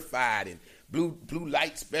 ASC certified and blue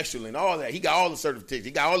light special and all that. He got all the certificates.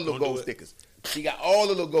 He got all the little Don't do gold it. stickers. He got all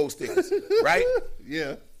the little gold stickers, right?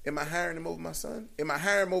 Yeah. Am I hiring him over my son? Am I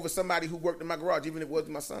hiring him over somebody who worked in my garage, even if it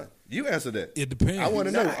wasn't my son? You answer that. It depends. I want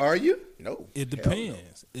to know. Not. Are you? No. It Hell no.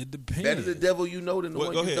 depends. It depends. Better the devil you know than the Well,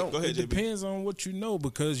 one go you ahead. don't. Go ahead, It JB. depends on what you know,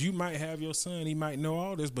 because you might have your son, he might know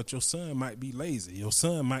all this, but your son might be lazy. Your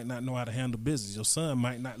son might not know how to handle business. Your son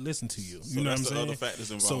might not listen to you. So You know what I'm that's the saying? other factors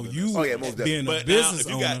involved So in you this. Oh, yeah, most being a But now, business if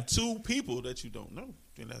you owner, got two people that you don't know,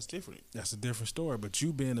 then that's different. that's a different story. But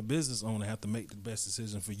you being a business owner have to make the best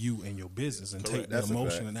decision for you and your business and Correct. take the That's a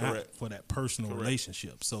emotion fact. and out Correct. for that personal Correct.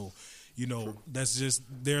 relationship. So, you know, that's just,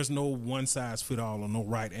 there's no one size fit all or no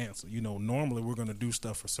right answer. You know, normally we're going to do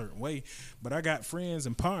stuff a certain way, but I got friends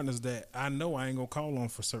and partners that I know I ain't going to call on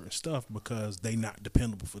for certain stuff because they not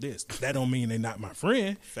dependable for this. That don't mean they not my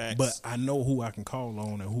friend, Facts. but I know who I can call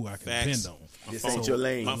on and who I can Facts. depend on. This phone- ain't your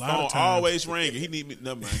lane. My A lot phone of times- always ringing. He need me.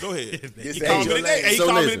 Never mind. Go ahead. This He ain't called me your today. lane. Hey, he So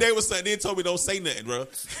called me listen. today with something. Then told me don't say nothing, bro.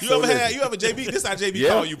 You So ever listen. had? You ever JB? This how JB Yeah,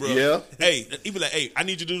 call you, bro. yeah. Hey, he be like, hey, I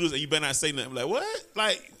need you to do this, and you better not say nothing. I'm like, what?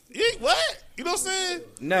 Like, what? You know what I'm saying?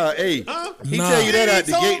 Nah, hey, Huh? he Nah. tell you that He out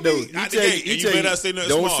the told gate though. me He out the tell you, gate, he and you tell better you, not say nothing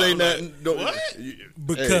don't small. say I'm nothing. like, Don't,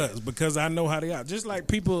 what? Because I know how they are. Just like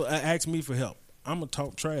people ask me for help. I'm going to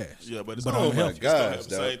talk trash. Yeah, but it's But all I'm Oh my helping. gosh, It's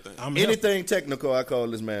the dog. same thing. I'm helping. Anything technical, I call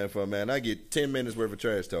this man for, man. I get 10 minutes worth of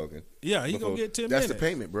trash talking. Yeah, he Before- going to get 10 That's minutes. the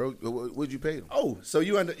payment, bro. What'd you pay them? Oh, so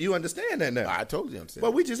you understand that now? I told you I'm saying.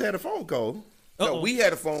 Well, we just had a phone call, No, we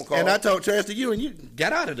had a phone call. and I talked trash to you, and you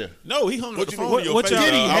got out of there. No, he hung up the you phone mean? in your What face. y'all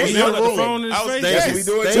dog. did? I was He in hung the up the room. phone in his I was face? there. Yes, we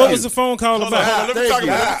doing Thank What you. was the phone call Hold on, about? hold on, let me Thank talk you.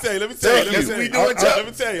 about it. Let me tell you. Thank you. We doing Let Chuck.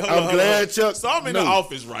 me tell you. Hold I'm on, hold glad on. Chuck So I'm in the knew.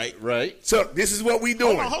 office, right? Right? Chuck, this is what we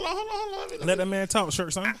doing. Hold on. Let that man talk,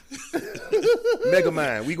 shirt son. Mega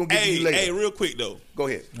Mind. We gonna get to you later. Hey, real quick though. Go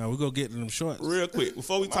ahead. Now we go get them shorts. Real quick.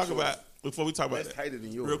 Before we talk about That's that. tighter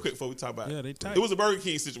than yours. Real quick before we talk about Yeah, it. they tight. It was a Burger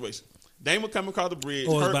King situation. Damon coming across the bridge.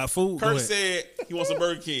 Oh, it's Kurt- about food? Go Kurt ahead. said he wants a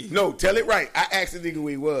Burger King. No, tell it right. I asked the nigga who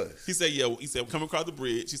he was. He said, yeah. He said, I'm coming across the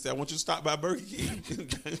bridge. He said, I want you to stop by Burger King.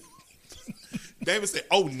 David said,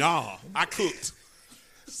 oh, nah. I cooked.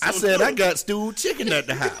 I said I got stewed chicken at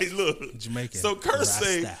the house. Hey, look. Jamaican. So Kurt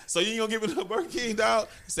say, Rasta. so you ain't gonna give me no Burger King, dog?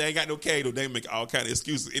 He said, I ain't got no K, though. They make all kind of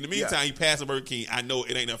excuses. In the meantime, Yeah. he passed a Burger King. I know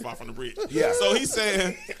it ain't that far from the bridge. Yeah. So he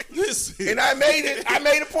said, listen. And I made it. I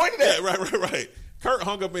made a point of Yeah, that. right. Kurt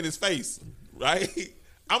hung up in his face, right?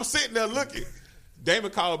 I'm sitting there looking.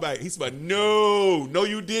 Damon called back. He said, no,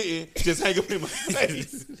 you didn't. Just hang up in my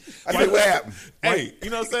face. I said, what happened? Hey, you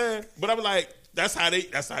know what I'm saying? But I'm like, that's how they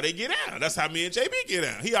get out. That's how me and JB get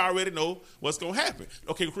out. He already know what's gonna happen.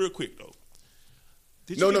 Okay, real quick though.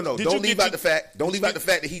 Did No. you Don't get leave out your- the fact. Don't did leave you out the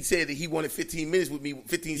fact that he said that he wanted 15 minutes with me,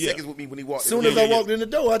 15 Yeah. seconds with me when he walked. As soon in. as I walked in the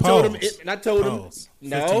door, I told him, Pause. and I told Pause. him, 15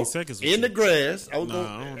 no, seconds with in you. the grass. I was Nah, I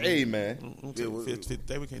going, don't know. hey, man.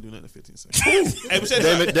 David can't do nothing in 15 seconds. Hey, but check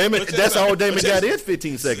it Damon, out. But that's check it all out. Damon But check got it is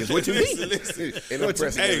 15 seconds. What you Listen, mean? listen. And I'm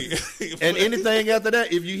pressing Hey, And anything after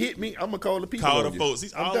that, if you hit me, I'm going to call the people call on the you. folks.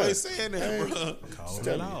 He's I'm always done. saying that, bro. Call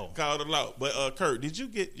it out. Call the law. But Kurt, did you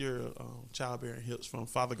get your childbearing hips from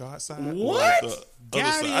Father God's side? or What? the other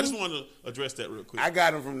Got side? him. I just want to address that real quick. I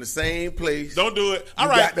got him from the same place. Don't do it. All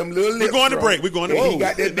You right, got them little we're lips going to from. break. We're going to Where break. he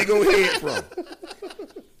got that big old head from.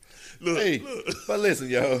 Look, Hey, look. but listen,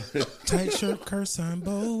 yo. Tight shirt, curse on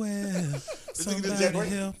Boaz. This nigga just Somebody jacked-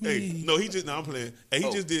 help Hey, me. no, he just. No, I'm playing. Hey, he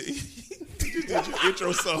Oh. just did. He just did your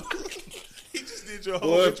intro song. He just did your whole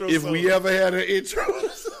Boy, intro if song. we ever had an intro.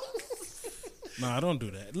 Nah, don't do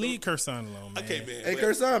that. Leave curse on alone, man. Okay, man. Hey, but-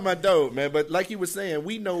 Kersan, my dog, man. But like you were saying,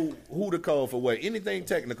 we know who to call for what. Anything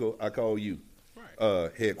technical, I call you,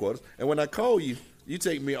 headquarters. And when I call you, you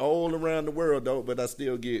take me all around the world, dog. But I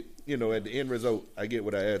still get, at the end result, I get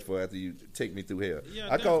what I asked for after you take me through hell. Yeah,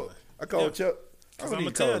 I call definitely. Yeah. Chuck. I Because don't I'm even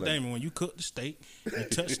going to tell call him. Damon, when you cook the steak, you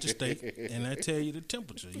touch the steak, and I tell you the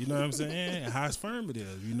temperature. You know what I'm saying? How firm it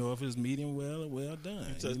is. You know if it's medium well or well done.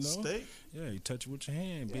 You touch the steak? Yeah, you touch it with your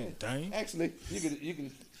hand, big dang. Actually, you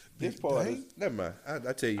can. This part is never mind.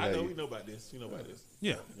 I tell you how I know you. we know about this. You know about this.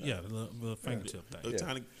 Yeah, the little fingertip thing. A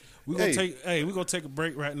tiny. We're gonna Hey. we're gonna take a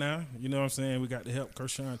break right now. You know what I'm saying? We got to help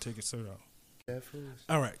Kershawn take his shirt off.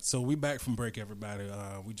 All right, so we back from break, everybody.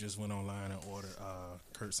 We just went online and ordered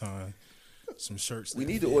Kershawn some shirts. We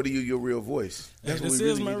that need to fit. order you your real voice. Hey, what this we is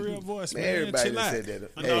really my need to real do. voice, Man, man. everybody Chill done out. said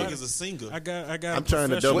that. My Hey, dog is a singer. I got. I'm trying to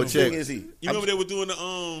professional- double what check. thing is he? You remember they were doing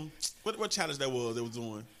the what challenge that was? They were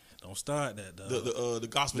doing. Don't start that, dog. The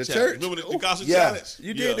gospel The challenge. church? Remember the gospel Yeah. challenge?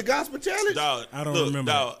 You did the gospel challenge? Dog, I don't look,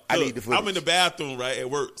 remember Dog, I look, need the footage. I'm in the bathroom right at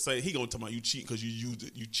work saying he gonna tell me you cheat because you used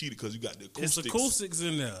it. You cheated because you got the It's acoustics. acoustics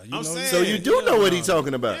in there. You I'm know? saying- So you do know what he's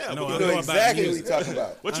talking about. Yeah, No, but I go know ahead. about exactly what music. he's talking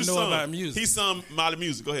about. What I you know sung? about music. He sung Molly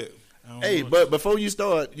music. Go ahead. I don't Hey, know but before you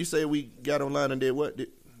start, you say we got online and did what? Did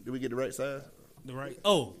we get the right size? the right.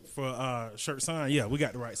 Oh, for shirt sign, yeah, we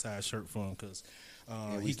got the right size shirt for him because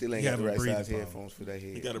We still ain't got the right size headphones for that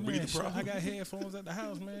head. You got a Man, breathing shut- problem. I got headphones at the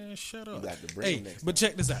house, man. Shut up. got to bring Hey, them next but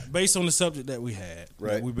check this out. Based on the subject that we had,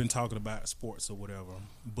 Right. that we've been talking about sports or whatever.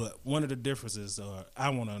 But one of the differences I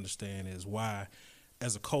want to understand is why,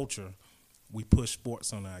 as a culture, we push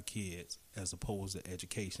sports on our kids as opposed to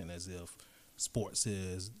education, as if sports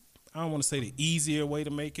is, I don't want to say the easier way to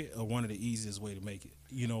make it or one of the easiest way to make it.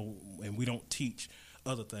 You know, and we don't teach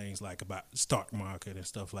other things like about stock market and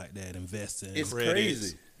stuff like that, investing. It's Credits.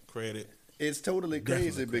 crazy. Credit. It's totally Definitely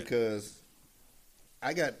crazy credit. because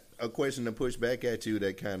I got a question to push back at you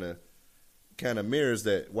that kind of mirrors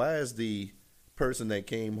that. Why is the person that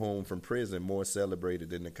came home from prison more celebrated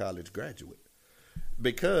than the college graduate?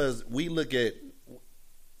 Because we look at,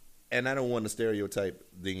 and I don't want to stereotype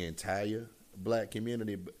the entire black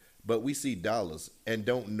community, but we see dollars and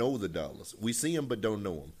don't know the dollars. We see them but don't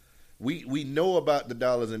know them. We know about the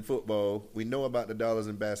dollars in football. We know about the dollars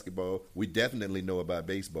in basketball. We definitely know about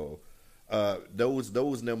baseball.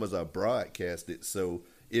 Those numbers are broadcasted. So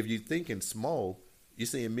if you're thinking small, you're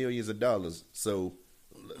seeing millions of dollars. So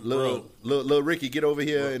little Ricky, get over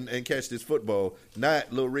here and catch this football.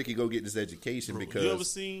 Not little Ricky, go get this education because You ever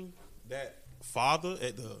seen that father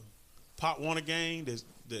at the Pop Warner game that's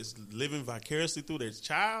living vicariously through their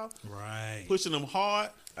child, Right. pushing them hard?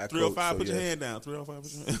 I 305, coach, put so your yes. hand down. 305,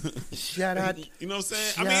 put your hand. shout out. You know what I'm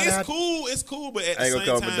saying? Shout I mean, it's out. cool. It's cool, but at the I ain't same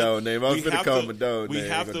gonna call time, my dog name. I was we finna have call to- my dog we name.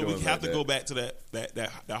 have Ain't to gonna do we it have like to that. go back to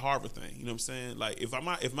that Harvard thing. You know what I'm saying? Like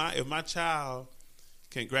if my child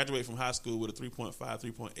can graduate from high school with a 3.5,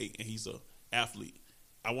 3.8, and he's a athlete,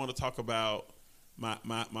 I want to talk about my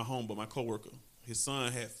homeboy, my coworker. His son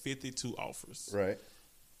had 52 offers. Right.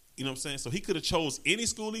 You know what I'm saying? So he could have chose any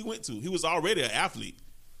school he went to. He was already an athlete,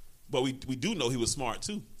 but we do know he was smart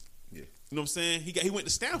too. Yeah. You know what I'm saying? He went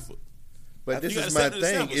to Stanford. But this He got is my accepted to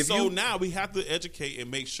thing. Stanford. If So you now we have to educate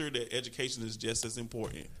and make sure that education is just as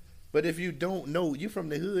important. But if you don't know, you from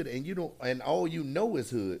the hood and you don't, and all you know is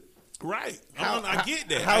hood. Right. How, I get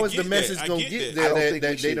that. How I is get the message that. I gonna get get that. I there don't that, think we that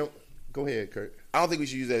they should. don't? Go ahead, Kurt. I don't think we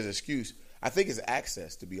should use that as an excuse. I think it's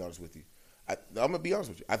access, to be honest with you. I'm going to be honest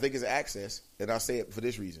with you. I think it's access, and I'll say it for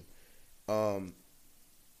this reason.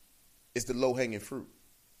 It's the low-hanging fruit.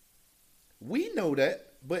 We know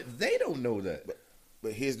that, but they don't know that.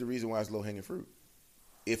 But here's the reason why it's low-hanging fruit.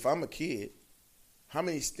 If I'm a kid, how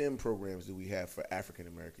many STEM programs do we have for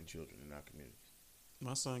African-American children in our communities?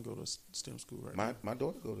 My son go to STEM school right now. My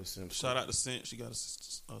daughter go to STEM school. Shout out to Cent. She got a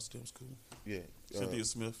STEM school. Yeah. Cynthia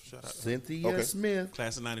Smith. Shout out. Cynthia Okay. Smith,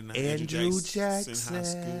 Class of 99. Andrew Jackson High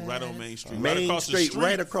School. Right on Main Street. Main right across Street, the street.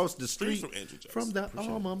 right across the street from Andrew Jackson. from the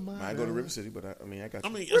alma mater. I go to River City, but I mean, I got you.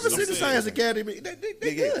 I mean, River that's what I'm City saying. Science Academy.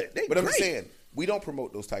 They Yeah. good. They But I'm great. just saying, we don't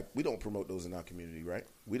promote those in our community, right?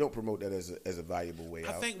 We don't promote that as a valuable way I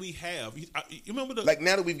out. think we have. You remember the Like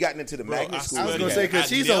now that we've gotten into the Bro, magnet I school, I was swear gonna to say God,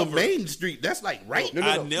 because I she's on never- Main Street. That's like right. No,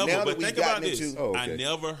 I now never. that But we've think about gotten this. into- Oh, okay. I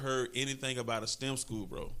never heard anything about a STEM school,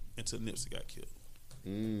 bro, until Nipsey got killed.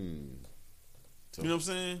 You know what I'm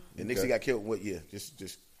saying? and Nixie Okay. got killed. What year? Just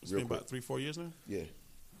It's real been quick. about 3-4 years now. Yeah.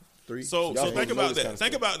 3. So y'all think supposed to know about this that. kind of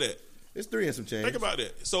Think stuff. about that. It's 3 and some change. Think about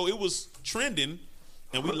that. So it was trending,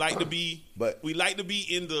 and we like to be. But- we like to be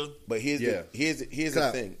in the. But here's Yeah. the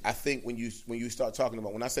Clap. thing. I think when you start talking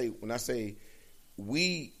about when I say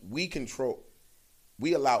we control,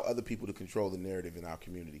 we allow other people to control the narrative in our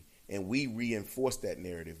community, and we reinforce that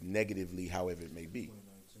narrative negatively, however it may be.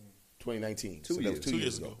 2019. Two So that was years. 2 2 years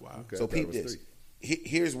years ago. ago. Wow. Okay, So I thought it peep was this. 3.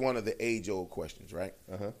 Here's one of the age-old questions, right?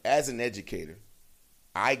 Uh-huh. As an educator,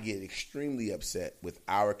 I get extremely upset with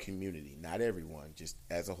our community, not everyone, just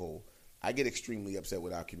as a whole. I get extremely upset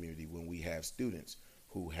with our community when we have students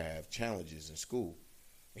who have challenges in school,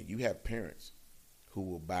 and you have parents who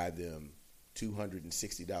will buy them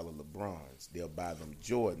 $260 LeBrons. They'll buy them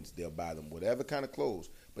Jordans. They'll buy them whatever kind of clothes,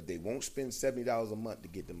 but they won't spend $70 a month to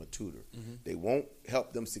get them a tutor. They won't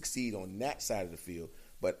help them succeed on that side of the field.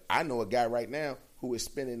 But I know a guy right now who is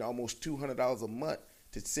spending almost $200 a month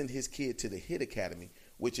to send his kid to the HIT Academy,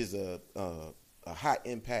 which is a high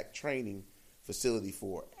impact training facility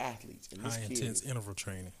for athletes. And this High kid- intense interval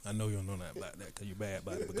training. I know you don't know nothing about that because you're bad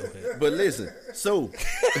about it, but go ahead. But listen, so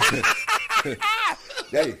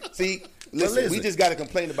Hey, see, listen, we just got to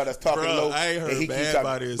complain about us talking Bro, low. I ain't and heard he bad keeps talking.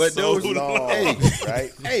 about it. But so those long. Hey,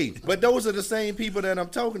 right? Hey, but those are the same people that I'm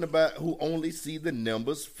talking about who only see the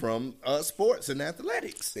numbers from sports and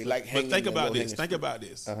athletics. They like But hanging. think in about low-hanging this. Think fruit. about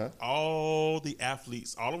this. Uh-huh. All the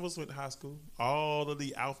athletes, all of us went to high school. All of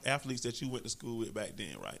the athletes that you went to school with back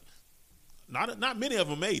then, right? Not many of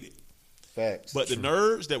them made it. Facts. But the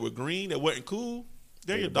nerds that were green, that wasn't cool,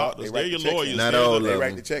 they're your bought- doctors. they write They're your the checks lawyers. in. not they're all the- They of write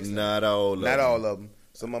them. the checks. Not all of them. Not all of them.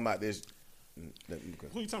 Some of them out there.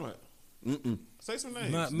 Who you talking about? Say some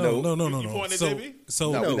names. No. You pointing at So, JB?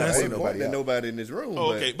 so No, No, that's I ain't nobody pointing at else. nobody in this room. Oh,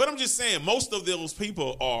 but okay, but I'm just saying, most of those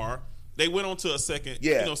people they went on to a second.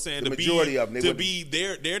 Yeah, you know what I'm saying? the to majority be, of them, they to wouldn't- be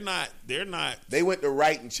they're not. They went to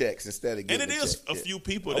writing checks instead of And getting it the is check. a Yeah. few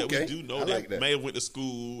people that Okay, we do know I that, like that. may have went to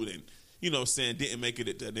school and you know what I'm saying didn't make it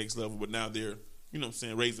at that next level, but now they're you know what I'm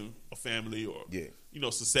saying raising a family or Yeah. you know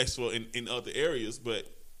successful in other areas. But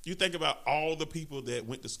you think about all the people that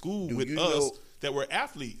went to school Do with you us know- that were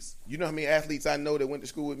athletes. You know how many athletes I know that went to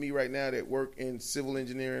school with me right now that work in civil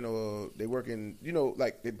engineering or they work in, you know,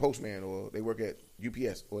 like they postman or they work at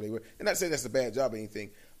UPS or they work. And not saying that's a bad job or anything.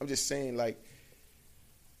 I'm just saying like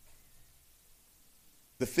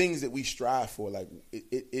the things that we strive for, like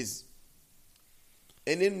it is.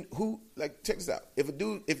 And then who, like, check this out. If a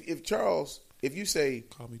dude, if Charles, if you say,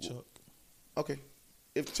 Call me Chuck. okay,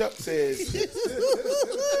 if Chuck says,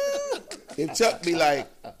 if Chuck be like,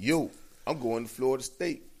 yo, I'm going to Florida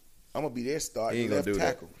State. I'm going to be there He starting ain't gonna left do that.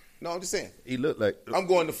 tackle. No, I'm just saying. he looked like I'm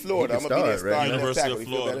going to Florida. He I'm can going to be there start, right? starting left University tackle. of You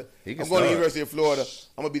feel Florida. better? He I'm can going to start. University of Florida.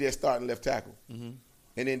 I'm going to be there starting left tackle. Mm-hmm.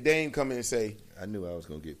 And then Dane come in and say, I knew I was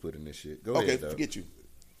gonna get put in this shit. Go okay, ahead, though. forget you.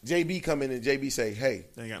 JB come in and JB say, hey,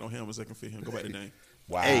 They ain't got no helmets that can fit him. Go back to name.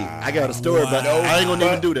 wow. Hey, I got a story about No, I ain't gonna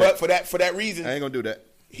even do But that. for that reason, I ain't gonna do that.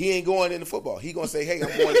 he ain't going into football. He gonna say, hey, I'm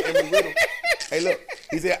going to Emory Riddle. Hey, look,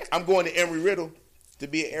 he said, I'm going to Emory Riddle to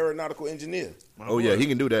be an aeronautical engineer. My Oh yeah, word. he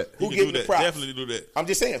can do that. Who He can getting do the that. props? Definitely do that. I'm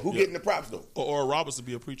just saying, who getting the props though? Or Roberts to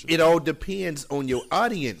be a preacher. It all depends on your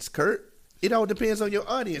audience, Kurt. It all depends on your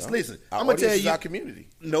audience. Listen, Our I'm gonna tell audience is you. our community.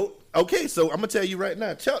 No, okay. So I'm gonna tell you right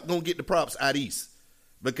now, Chuck gonna get the props out east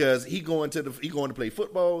because he going to play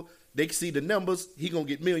football. They can see the numbers. He gonna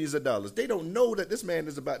get millions of dollars. They don't know that this man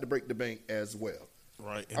is about to break the bank as well.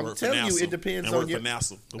 Right. And I'm work telling for you, NASA. it depends and on work your- for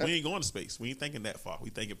NASA. But we ain't going to space. We ain't thinking that far. We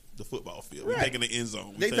thinking the football field. We Right. thinking the end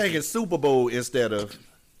zone. They thinking Super Bowl instead of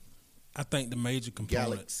I think the major component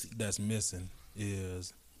Galaxy. that's missing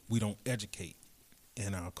is we don't educate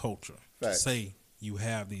in our culture to Facts. say you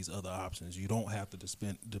have these other options. You don't have to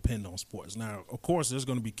depend on sports. Now, of course, there's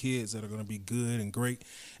going to be kids that are going to be good and great,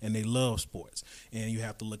 and they love sports. And you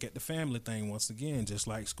have to look at the family thing once again, just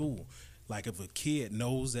like school. Like if a kid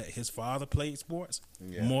knows that his father played sports,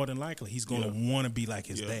 Yeah. more than likely he's going to want to be like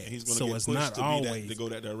his dad. He's going to so get it's pushed not to be always to go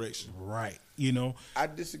that direction. right. You know, I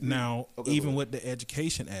disagree. now, Okay, even go with the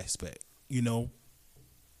education aspect, you know,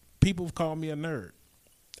 people call me a nerd.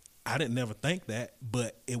 I didn't never think that,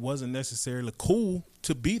 but it wasn't necessarily cool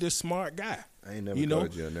to be the smart guy. I ain't never you know,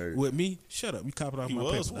 called you a nerd. With me, shut up. You copied off He my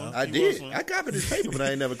was paper. one. dog. I He did. was one. I copied his paper, but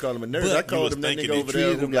I ain't never called him a nerd. But I you called was him that thinking nigga he over there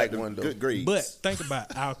treated who him got like the one, though. good grades. But think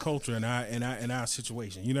about our culture and our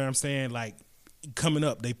situation. You know what I'm saying? Like coming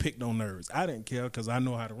up, they picked on nerds. I didn't care because I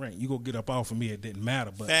know how to rank. You go get up off of me, it didn't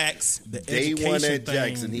matter. But Facts. the Day education one at thing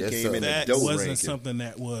Jackson, he Yes, came sir. in That a dope wasn't ranking. something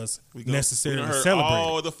that was We done necessarily heard celebrated.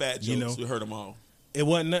 all the fat jokes. You know? We heard them all. It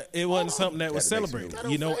wasn't something that was That makes me celebrated.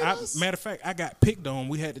 mad. You know, Famous. matter of fact, I got picked on.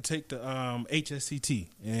 We had to take the HSCT,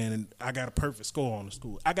 and I got a perfect score on the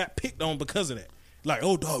school. I got picked on because of that. Like,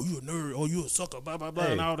 oh, dog, you a nerd, or you a sucker, blah blah blah,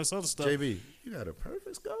 Hey, and all this other stuff. JB, you got a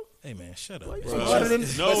perfect score? Hey man, shut up. Boy, you bro. smarter than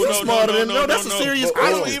No, you no, smarter no, than no, that's no, a no. serious But I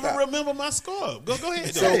don't Stop. question. even remember my score. Go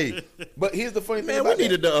ahead. So, though. Hey. but here's the funny thing Man, we about that.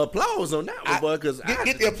 needed the applause on that one, boy, because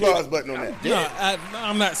Get the applause button on that. No,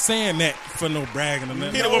 I'm not saying that for no bragging or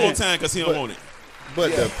nothing. Hit it one more time because he don't want it.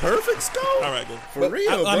 But the perfect score? All right, go. For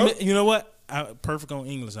real, I bro. you know what? Perfect on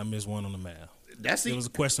English. I missed one on the math. That's There was a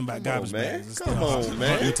question about Come on, garbage man. bags. It's Come still on, haunting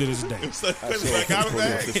man. me to this day. So, back out of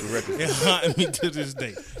bag. It haunted me to this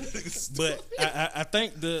day. But I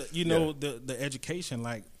think the education,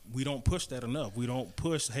 like we don't push that enough. We don't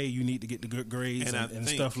push, hey, you need to get the good grades And I and think-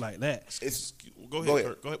 stuff like that. It's Go ahead, Go ahead.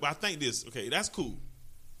 Kurt. Go ahead. But I think this. Okay, that's cool.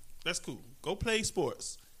 That's cool. Go play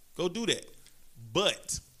sports. Go do that.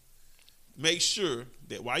 But make sure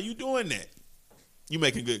that while you doing that, you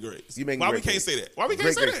making good grades. You making Why great we can't grades. say that? Why we can't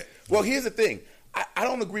Great say grades. that? Well, here's the thing. I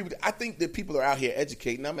don't agree with. I think that people are out here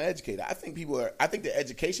educating. I'm an educator. I think people are. I think the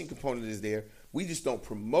education component is there. We just don't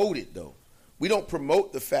promote it though. We don't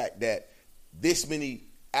promote the fact that this many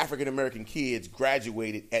African American kids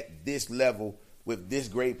graduated at this level with this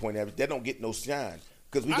grade point average. They don't get no shine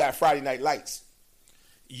because we got Friday Night Lights.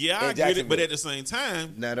 Yeah, I in get it, Jacksonville. but at the same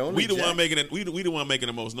time, Not only we the one Jack- making it. We the one making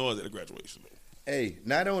the most noise at the graduation. Hey,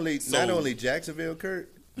 not only Jacksonville,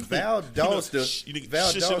 Kurt, Sh- you need-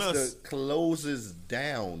 shushing us. Valdosta closes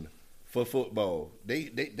down for football. They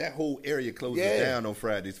that whole area closes Yeah. down on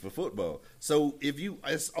Fridays for football. So if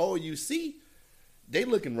that's all you see, they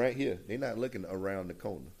looking right here. They're not looking around the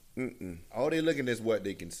corner. All they looking is what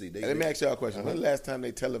they can see. Let me ask y'all a question. When the last time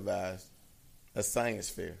they televised a science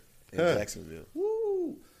fair in Jacksonville?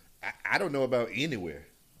 Woo! I don't know about anywhere.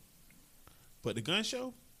 But the gun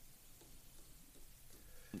show,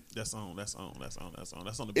 that's on the It's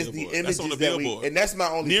billboard. the images That's on the that billboard. and that's my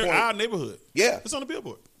only near point. our neighborhood. Yeah. It's on the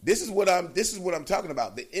billboard. This is what I'm talking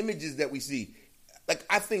about. The images that we see. Like,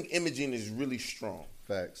 I think imaging is really strong.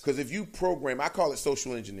 Facts. Because if you program, I call it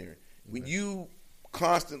social engineering. When you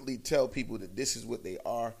constantly tell people that this is what they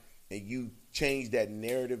are, and you change that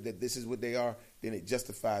narrative that this is what they are, then it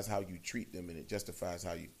justifies how you treat them, and it justifies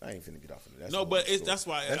how you. I ain't finna get off of it. That's No, a but whole that's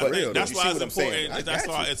story. why That's I think real, that's though. why You it's see what I'm saying? important. I That's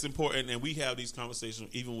got why you. it's important, and we have these conversations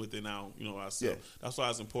even within our ourselves. Yeah. That's why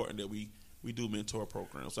it's important that we do mentor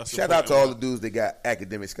programs. That's Shout out to all the important. dudes that got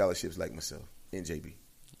academic scholarships like myself in JB.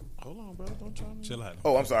 Hold on, bro. Don't try me. Chill out.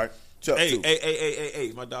 Oh, I'm sorry. Chuck, Hey, too.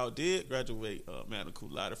 hey! My dog did graduate magna cum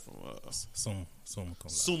laude from Summa cum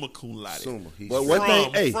laude. summa cum laude. Summa. Well, one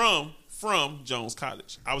thing, hey, from Jones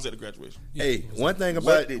College. I was at the graduation. hey, one thing What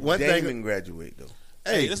about did one Damon thing. graduate though?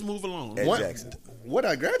 Hey, Hey, let's move along. At What, Jackson. what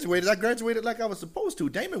I graduated like I was supposed to.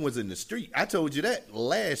 Damon was in the street. I told you that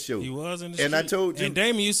last show. He was in the And I street. told you, And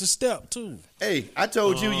Damon used to step too. hey, I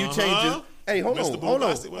told you changed your. Hey, hold Mr. on, hold on,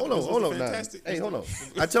 Bombastic, hold on, Mr. hold on. Now. Fantastic, Hey, Mr. hold on.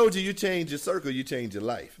 I told you change your circle, you change your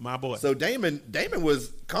life. My boy. So Damon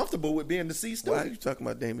was comfortable with being the C Why are student you talking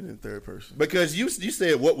about Damon in third person? because you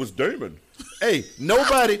said what was Damon. Hey,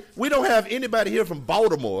 we don't have anybody here from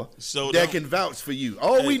Baltimore So that don't- can vouch for you.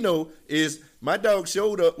 All we know is my dog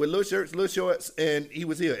showed up with little shirts, little shorts, and he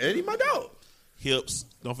was here. And he my dog. Hips.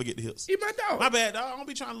 Don't forget the hips. He my dog. My bad, dog. I don't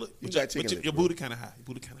be trying to look. You got chicken lips, your bro. booty kind of high. Your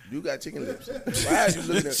booty kind of high. You got chicken lips. Why are you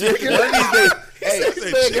looking at Chicken one of these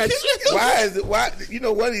days? Man got chicken. Why is it? Why you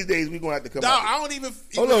know? One of these days we gonna have to come Dog, out. I don't even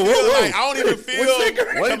Hold on, feel whoa, whoa. like I don't even feel. One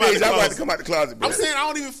second. One of come these out days the I'm about to closet. come out the closet, bro. I'm saying I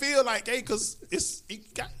don't even feel like, hey, because you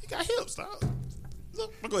got hips, dog.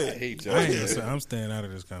 Look, but go I ahead. hate I ain't y'all. gonna say, I'm staying out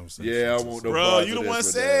of this conversation. Yeah, I won't know. Bro, parts you of the one this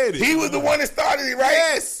with said it. he was the one that started it, right?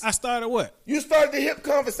 Yes. I started what? You started the hip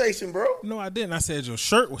conversation, bro. No, I didn't. I said your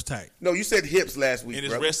shirt was tight. No, you said hips last week, And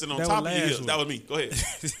it's bro. resting on That top was of your last hips. week. That was me. Go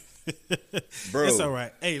ahead. Bro. It's all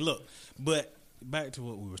right. Hey, look, but back to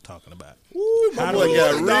what we were talking about. Ooh, my How boy do we-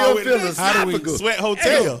 got Dog, real with philosophical. Sweat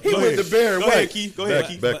Hotel. He Go went ahead. to Barry Go White. ahead, Keith. Go ahead,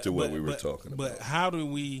 Keith. Back to what we were talking about. But how do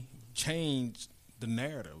we change the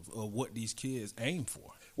narrative of what these kids aim for?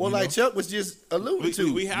 Well, You like know? Chuck was just alluding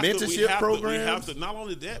to, We have mentorship programs. We have to. Not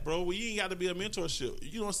only that, bro. We ain't got to be a mentorship.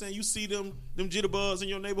 You know what I'm saying? You see them jitterbugs in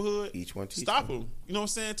your neighborhood. Each one teach Stop them. You know what I'm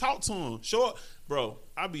saying? Talk to them. Show up, bro.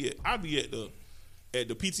 I be at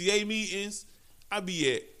the PTA meetings. I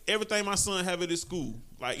be at everything my son have at his school.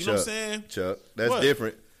 Like you know what I'm saying? Chuck, that's What?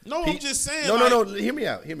 different. No, I'm just saying, No, like- no. Hear me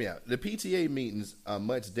out. The PTA meetings are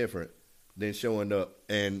much different than showing up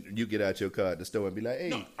and you get out your car at the store and be like, "Hey,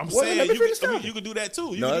 No, I'm well, saying let me you finish can, talking." you can do that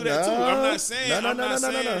too. You No, can do that too. no. I'm not saying. No, I'm not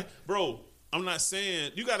saying, no. bro. I'm not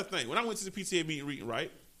saying. You got to think. When I went to the PTA meeting, reading,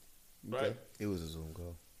 right? It was a Zoom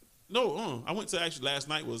call. No, I went to actually last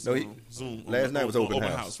night was No, Zoom. last night was open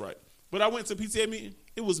house. right? But I went to PTA meeting.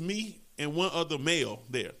 It was me and one other male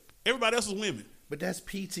there. Everybody else was women. But that's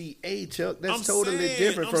PTA, Chuck. That's I'm totally saying-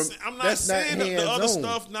 different I'm from. sa- I'm not that's saying not the other hands-on.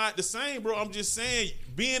 stuff not the same, bro. I'm just saying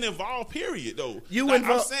being involved. Period, though. You Like,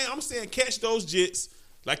 involved- I'm saying catch those jits,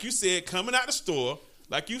 like you said, coming out the store.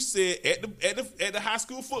 Like you said, at the high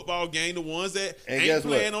school football game, the ones that And ain't guess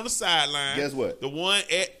what? playing on the sideline. Guess what? The one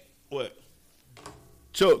at what?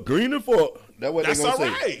 Chuck, green and fork. That's what That's they're gonna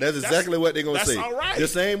all say. right. That's exactly what they're gonna That's say. all right. The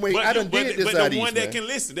same way But I done but did the- this but out the one east, that man. can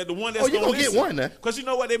listen, that the one Oh, that's you gonna get listen. one now. Because you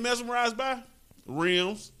know what they mesmerized by?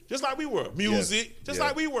 Rims, just like we were. Music, just Yeah.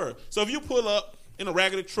 like we were. So if you pull up in a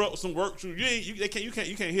raggedy truck with some work shoes, you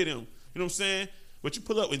can't hit them. You know what I'm saying? But you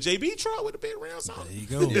pull up in JB truck with the big rims on. There you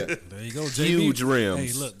go. Yeah. There you go. JB. Huge rims.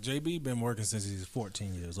 Hey, look, JB been working since he's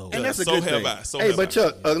 14 years old. And that's a So good have thing. I. So hey, have but I.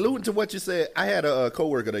 Chuck, alluding to what you said, I had a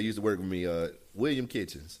coworker that used to work with me, William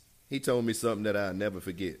Kitchens. He told me something that I'll never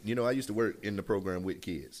forget. You know, I used to work in the program with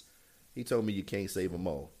kids. He told me you can't save them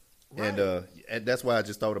all. Right. And that's why I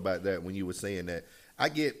just thought about that when you were saying that. I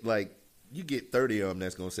get you get 30 of them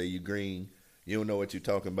that's going to say you green. You don't know what you're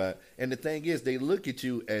talking about. And the thing is, they look at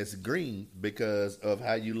you as green because of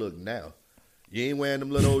how you look now. You ain't wearing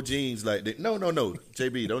them little old jeans like that. No.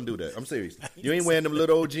 JB, don't do that. I'm serious. You ain't wearing them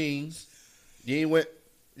little old jeans. You ain't wear.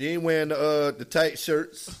 You ain't wearing the tight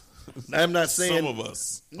shirts. I'm not saying Some of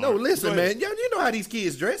us. No, All right. listen, Go ahead. man. You know how these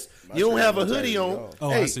kids dress. My You don't shirt have a ain't no hoodie tighter on. than y'all. Oh,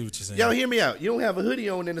 I see what you're saying. Y'all hear me out. You don't have a hoodie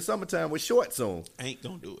on in the summertime with shorts on. Ain't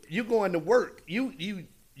gonna do it. You going to work. You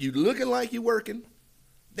looking like you working.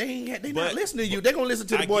 They not But- listening to you. They gonna listen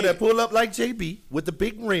to the I boy get that pull up like JB with the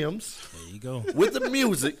big rims, There you go. with the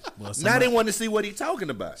music. Well, now somebody- they want to see what he talking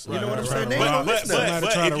about. You know what I'm saying? They ain't But- gonna but- listen to that. Somebody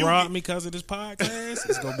but try if to you rob get- me because of this podcast.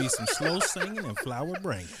 It's gonna be some slow singing and flour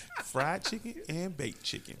bringing. Fried chicken and baked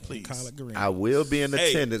chicken, please. Collard green. I will be in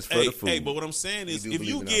attendance for the food. Hey, but what I'm saying is, do if believe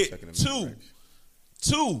you in our get second amendment rights.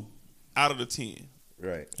 two out of the 10,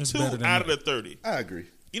 Right. It's two better than out of that. the 30. I agree.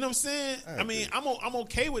 You know what I'm saying? I mean, agree. I'm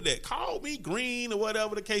okay with that. Call me green or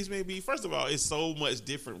whatever the case may be. First of all, it's so much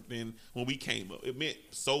different than when we came up. It meant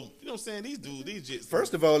so. You know what I'm saying? These dudes, these jits.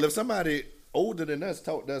 First of all, if somebody older than us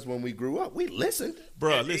taught us when we grew up, we listened.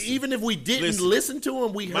 Bruh, listen. Even if we didn't listen to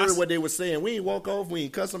them, we My- heard what they were saying. We ain't walk off. We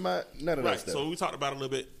ain't cuss them out. None of that Right. stuff. So we talked about it a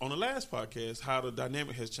little bit on the last podcast how the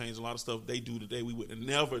dynamic has changed. A lot of stuff they do today we would have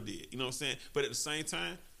never did. You know what I'm saying? But at the same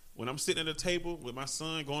time, when I'm sitting at the table with my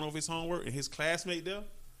son going over his homework and his classmate there,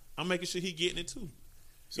 I'm making sure he getting it too.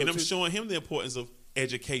 So and I'm to- showing him the importance of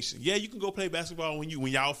education. Yeah, you can go play basketball when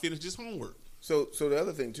y'all finish this homework. So the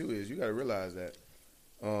other thing too is you got to realize that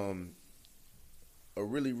a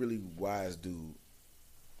really really wise dude.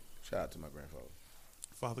 Shout out to my grandfather.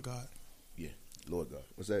 Father God. Yeah, Lord God.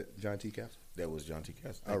 Was that John T. Castle? That was John T.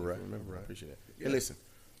 Castle. All Thank you right, for remembering. all right. I appreciate that. Yeah. Hey, listen.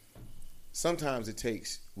 Sometimes it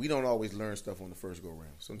takes. We don't always learn stuff on the first go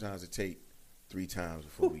round. Sometimes it takes 3 times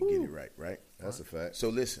before we get it right. Right. That's a fact. So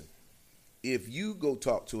listen. If you go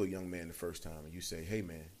talk to a young man the first time and you say, "Hey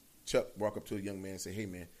man," Chuck walk up to a young man and say, "Hey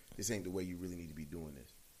man, this ain't the way you really need to be doing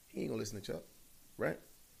this." He ain't gonna listen to Chuck, right?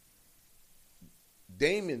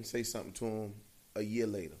 Damon say something to him a year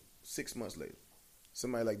later, 6 months later.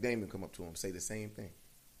 Somebody like Damon come up to him, say the same thing.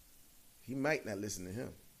 He might not listen to him.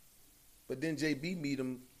 But then JB meet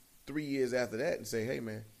him 3 years after that and say, "Hey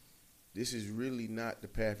man, this is really not the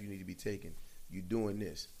path you need to be taking. You doing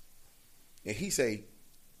this." And he say,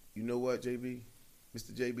 "You know what, JB?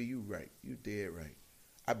 Mr. JB, you right. You dead right.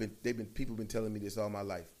 People been telling me this all my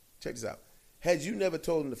life. Check this out. Had you never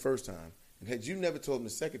told him the first time, and had you never told him the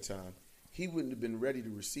second time, he wouldn't have been ready to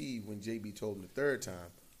receive when JB told him the third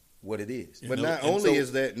time what it is." But not only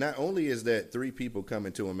is that 3 people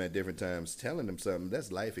coming to him at different times telling him something,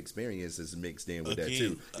 that's life experiences mixed in with that Again,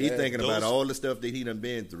 too. He's thinking about those- all the stuff that he done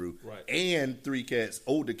been through, Right. and 3 cats,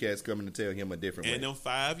 older cats, coming to tell him a different And way. them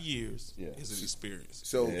 5 years Yeah. is an experience.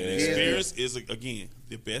 So And here's experience is again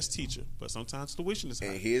the best teacher, but sometimes tuition is high.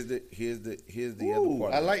 and here's the Ooh, other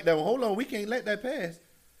part. I like that one. Hold on, we can't let that pass.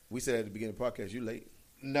 We said at the beginning of the podcast, you late.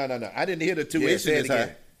 No. I didn't hear the Yeah, tuition say it is high.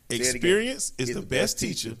 again. Say it again. Experience is He's the best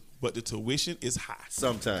teacher, but the tuition is high.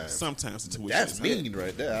 Sometimes. Sometimes the tuition That's is high. mean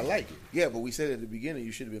right there. I like it. Yeah, but we said at the beginning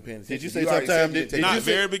you should have been paying attention. Did you say already sometime said you did- didn't Not take-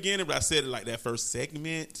 very beginning, but I said it like that first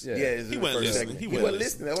segment. Yeah. Yeah, it's He in the wasn't first listening. segment. He He wasn't wasn't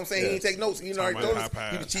listening. That's what I'm saying. He Yeah. didn't take notes. You already Talking told about us he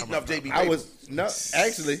was Popeye, cheating talking off about JB. I paper. was no,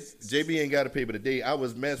 actually, JB ain't got a paper today. I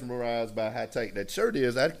was mesmerized by how tight that shirt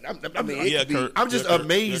is. I mean, it Yeah, could be- Kurt. I'm just Yeah, Kurt.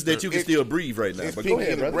 amazed Yeah, that you Kurt. can still breathe right now. It's But go pinky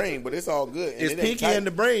ahead, in the brother. brain, but it's all good. And It's it ain't pinky tight. in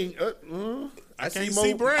the brain. I can't more-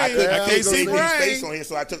 see brain. I couldn't, I I can't can't see see his brain. face on here,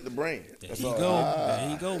 so I took the brain. There That's you all. go. There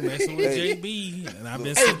you go, messing with Hey. JB. And I've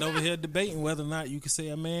been sitting over here debating whether or not you can say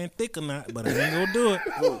a man thick or not, but I ain't gonna do it.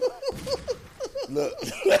 Look,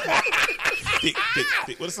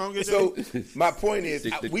 Thick. What the song is? so my point is,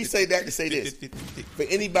 we say that to say this. Thick. For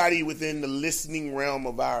anybody within the listening realm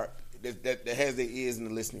of our that has their ears in the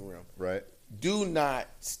listening realm, Right. do not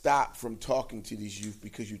stop from talking to these youth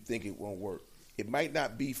because you think it won't work. It might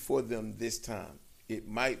not be for them this time. It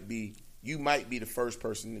might be you might be the first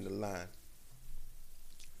person in the line.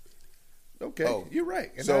 Okay. Oh. You're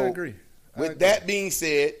right. And So, I agree. With that being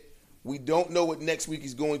said, we don't know what next week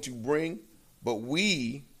is going to bring, but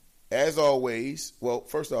we, as always, well,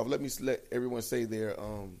 first off, let everyone say their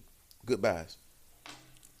goodbyes.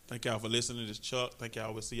 Thank y'all for listening. This is Chuck. Thank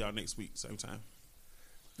y'all. We'll see y'all next week, same time.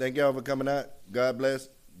 Thank y'all for coming out. God bless.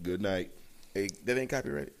 Good night. Hey, that ain't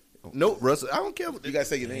copyrighted. Oh. Nope, Russell. I don't care. You gotta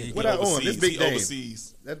say your name. What I own? This Big Dame.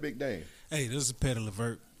 Overseas. That's Big Dame. Hey, this is Petty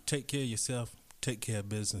Levert. Take care of yourself, take care of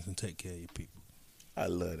business, and take care of your people. I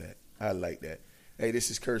love that. I like that. Hey,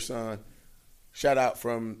 this is Kerson. Shout out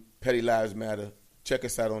from Petty Lives Matter. Check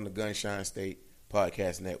us out on the Gunshine State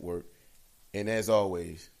Podcast Network. And as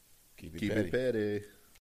always, keep it Keep petty. it petty.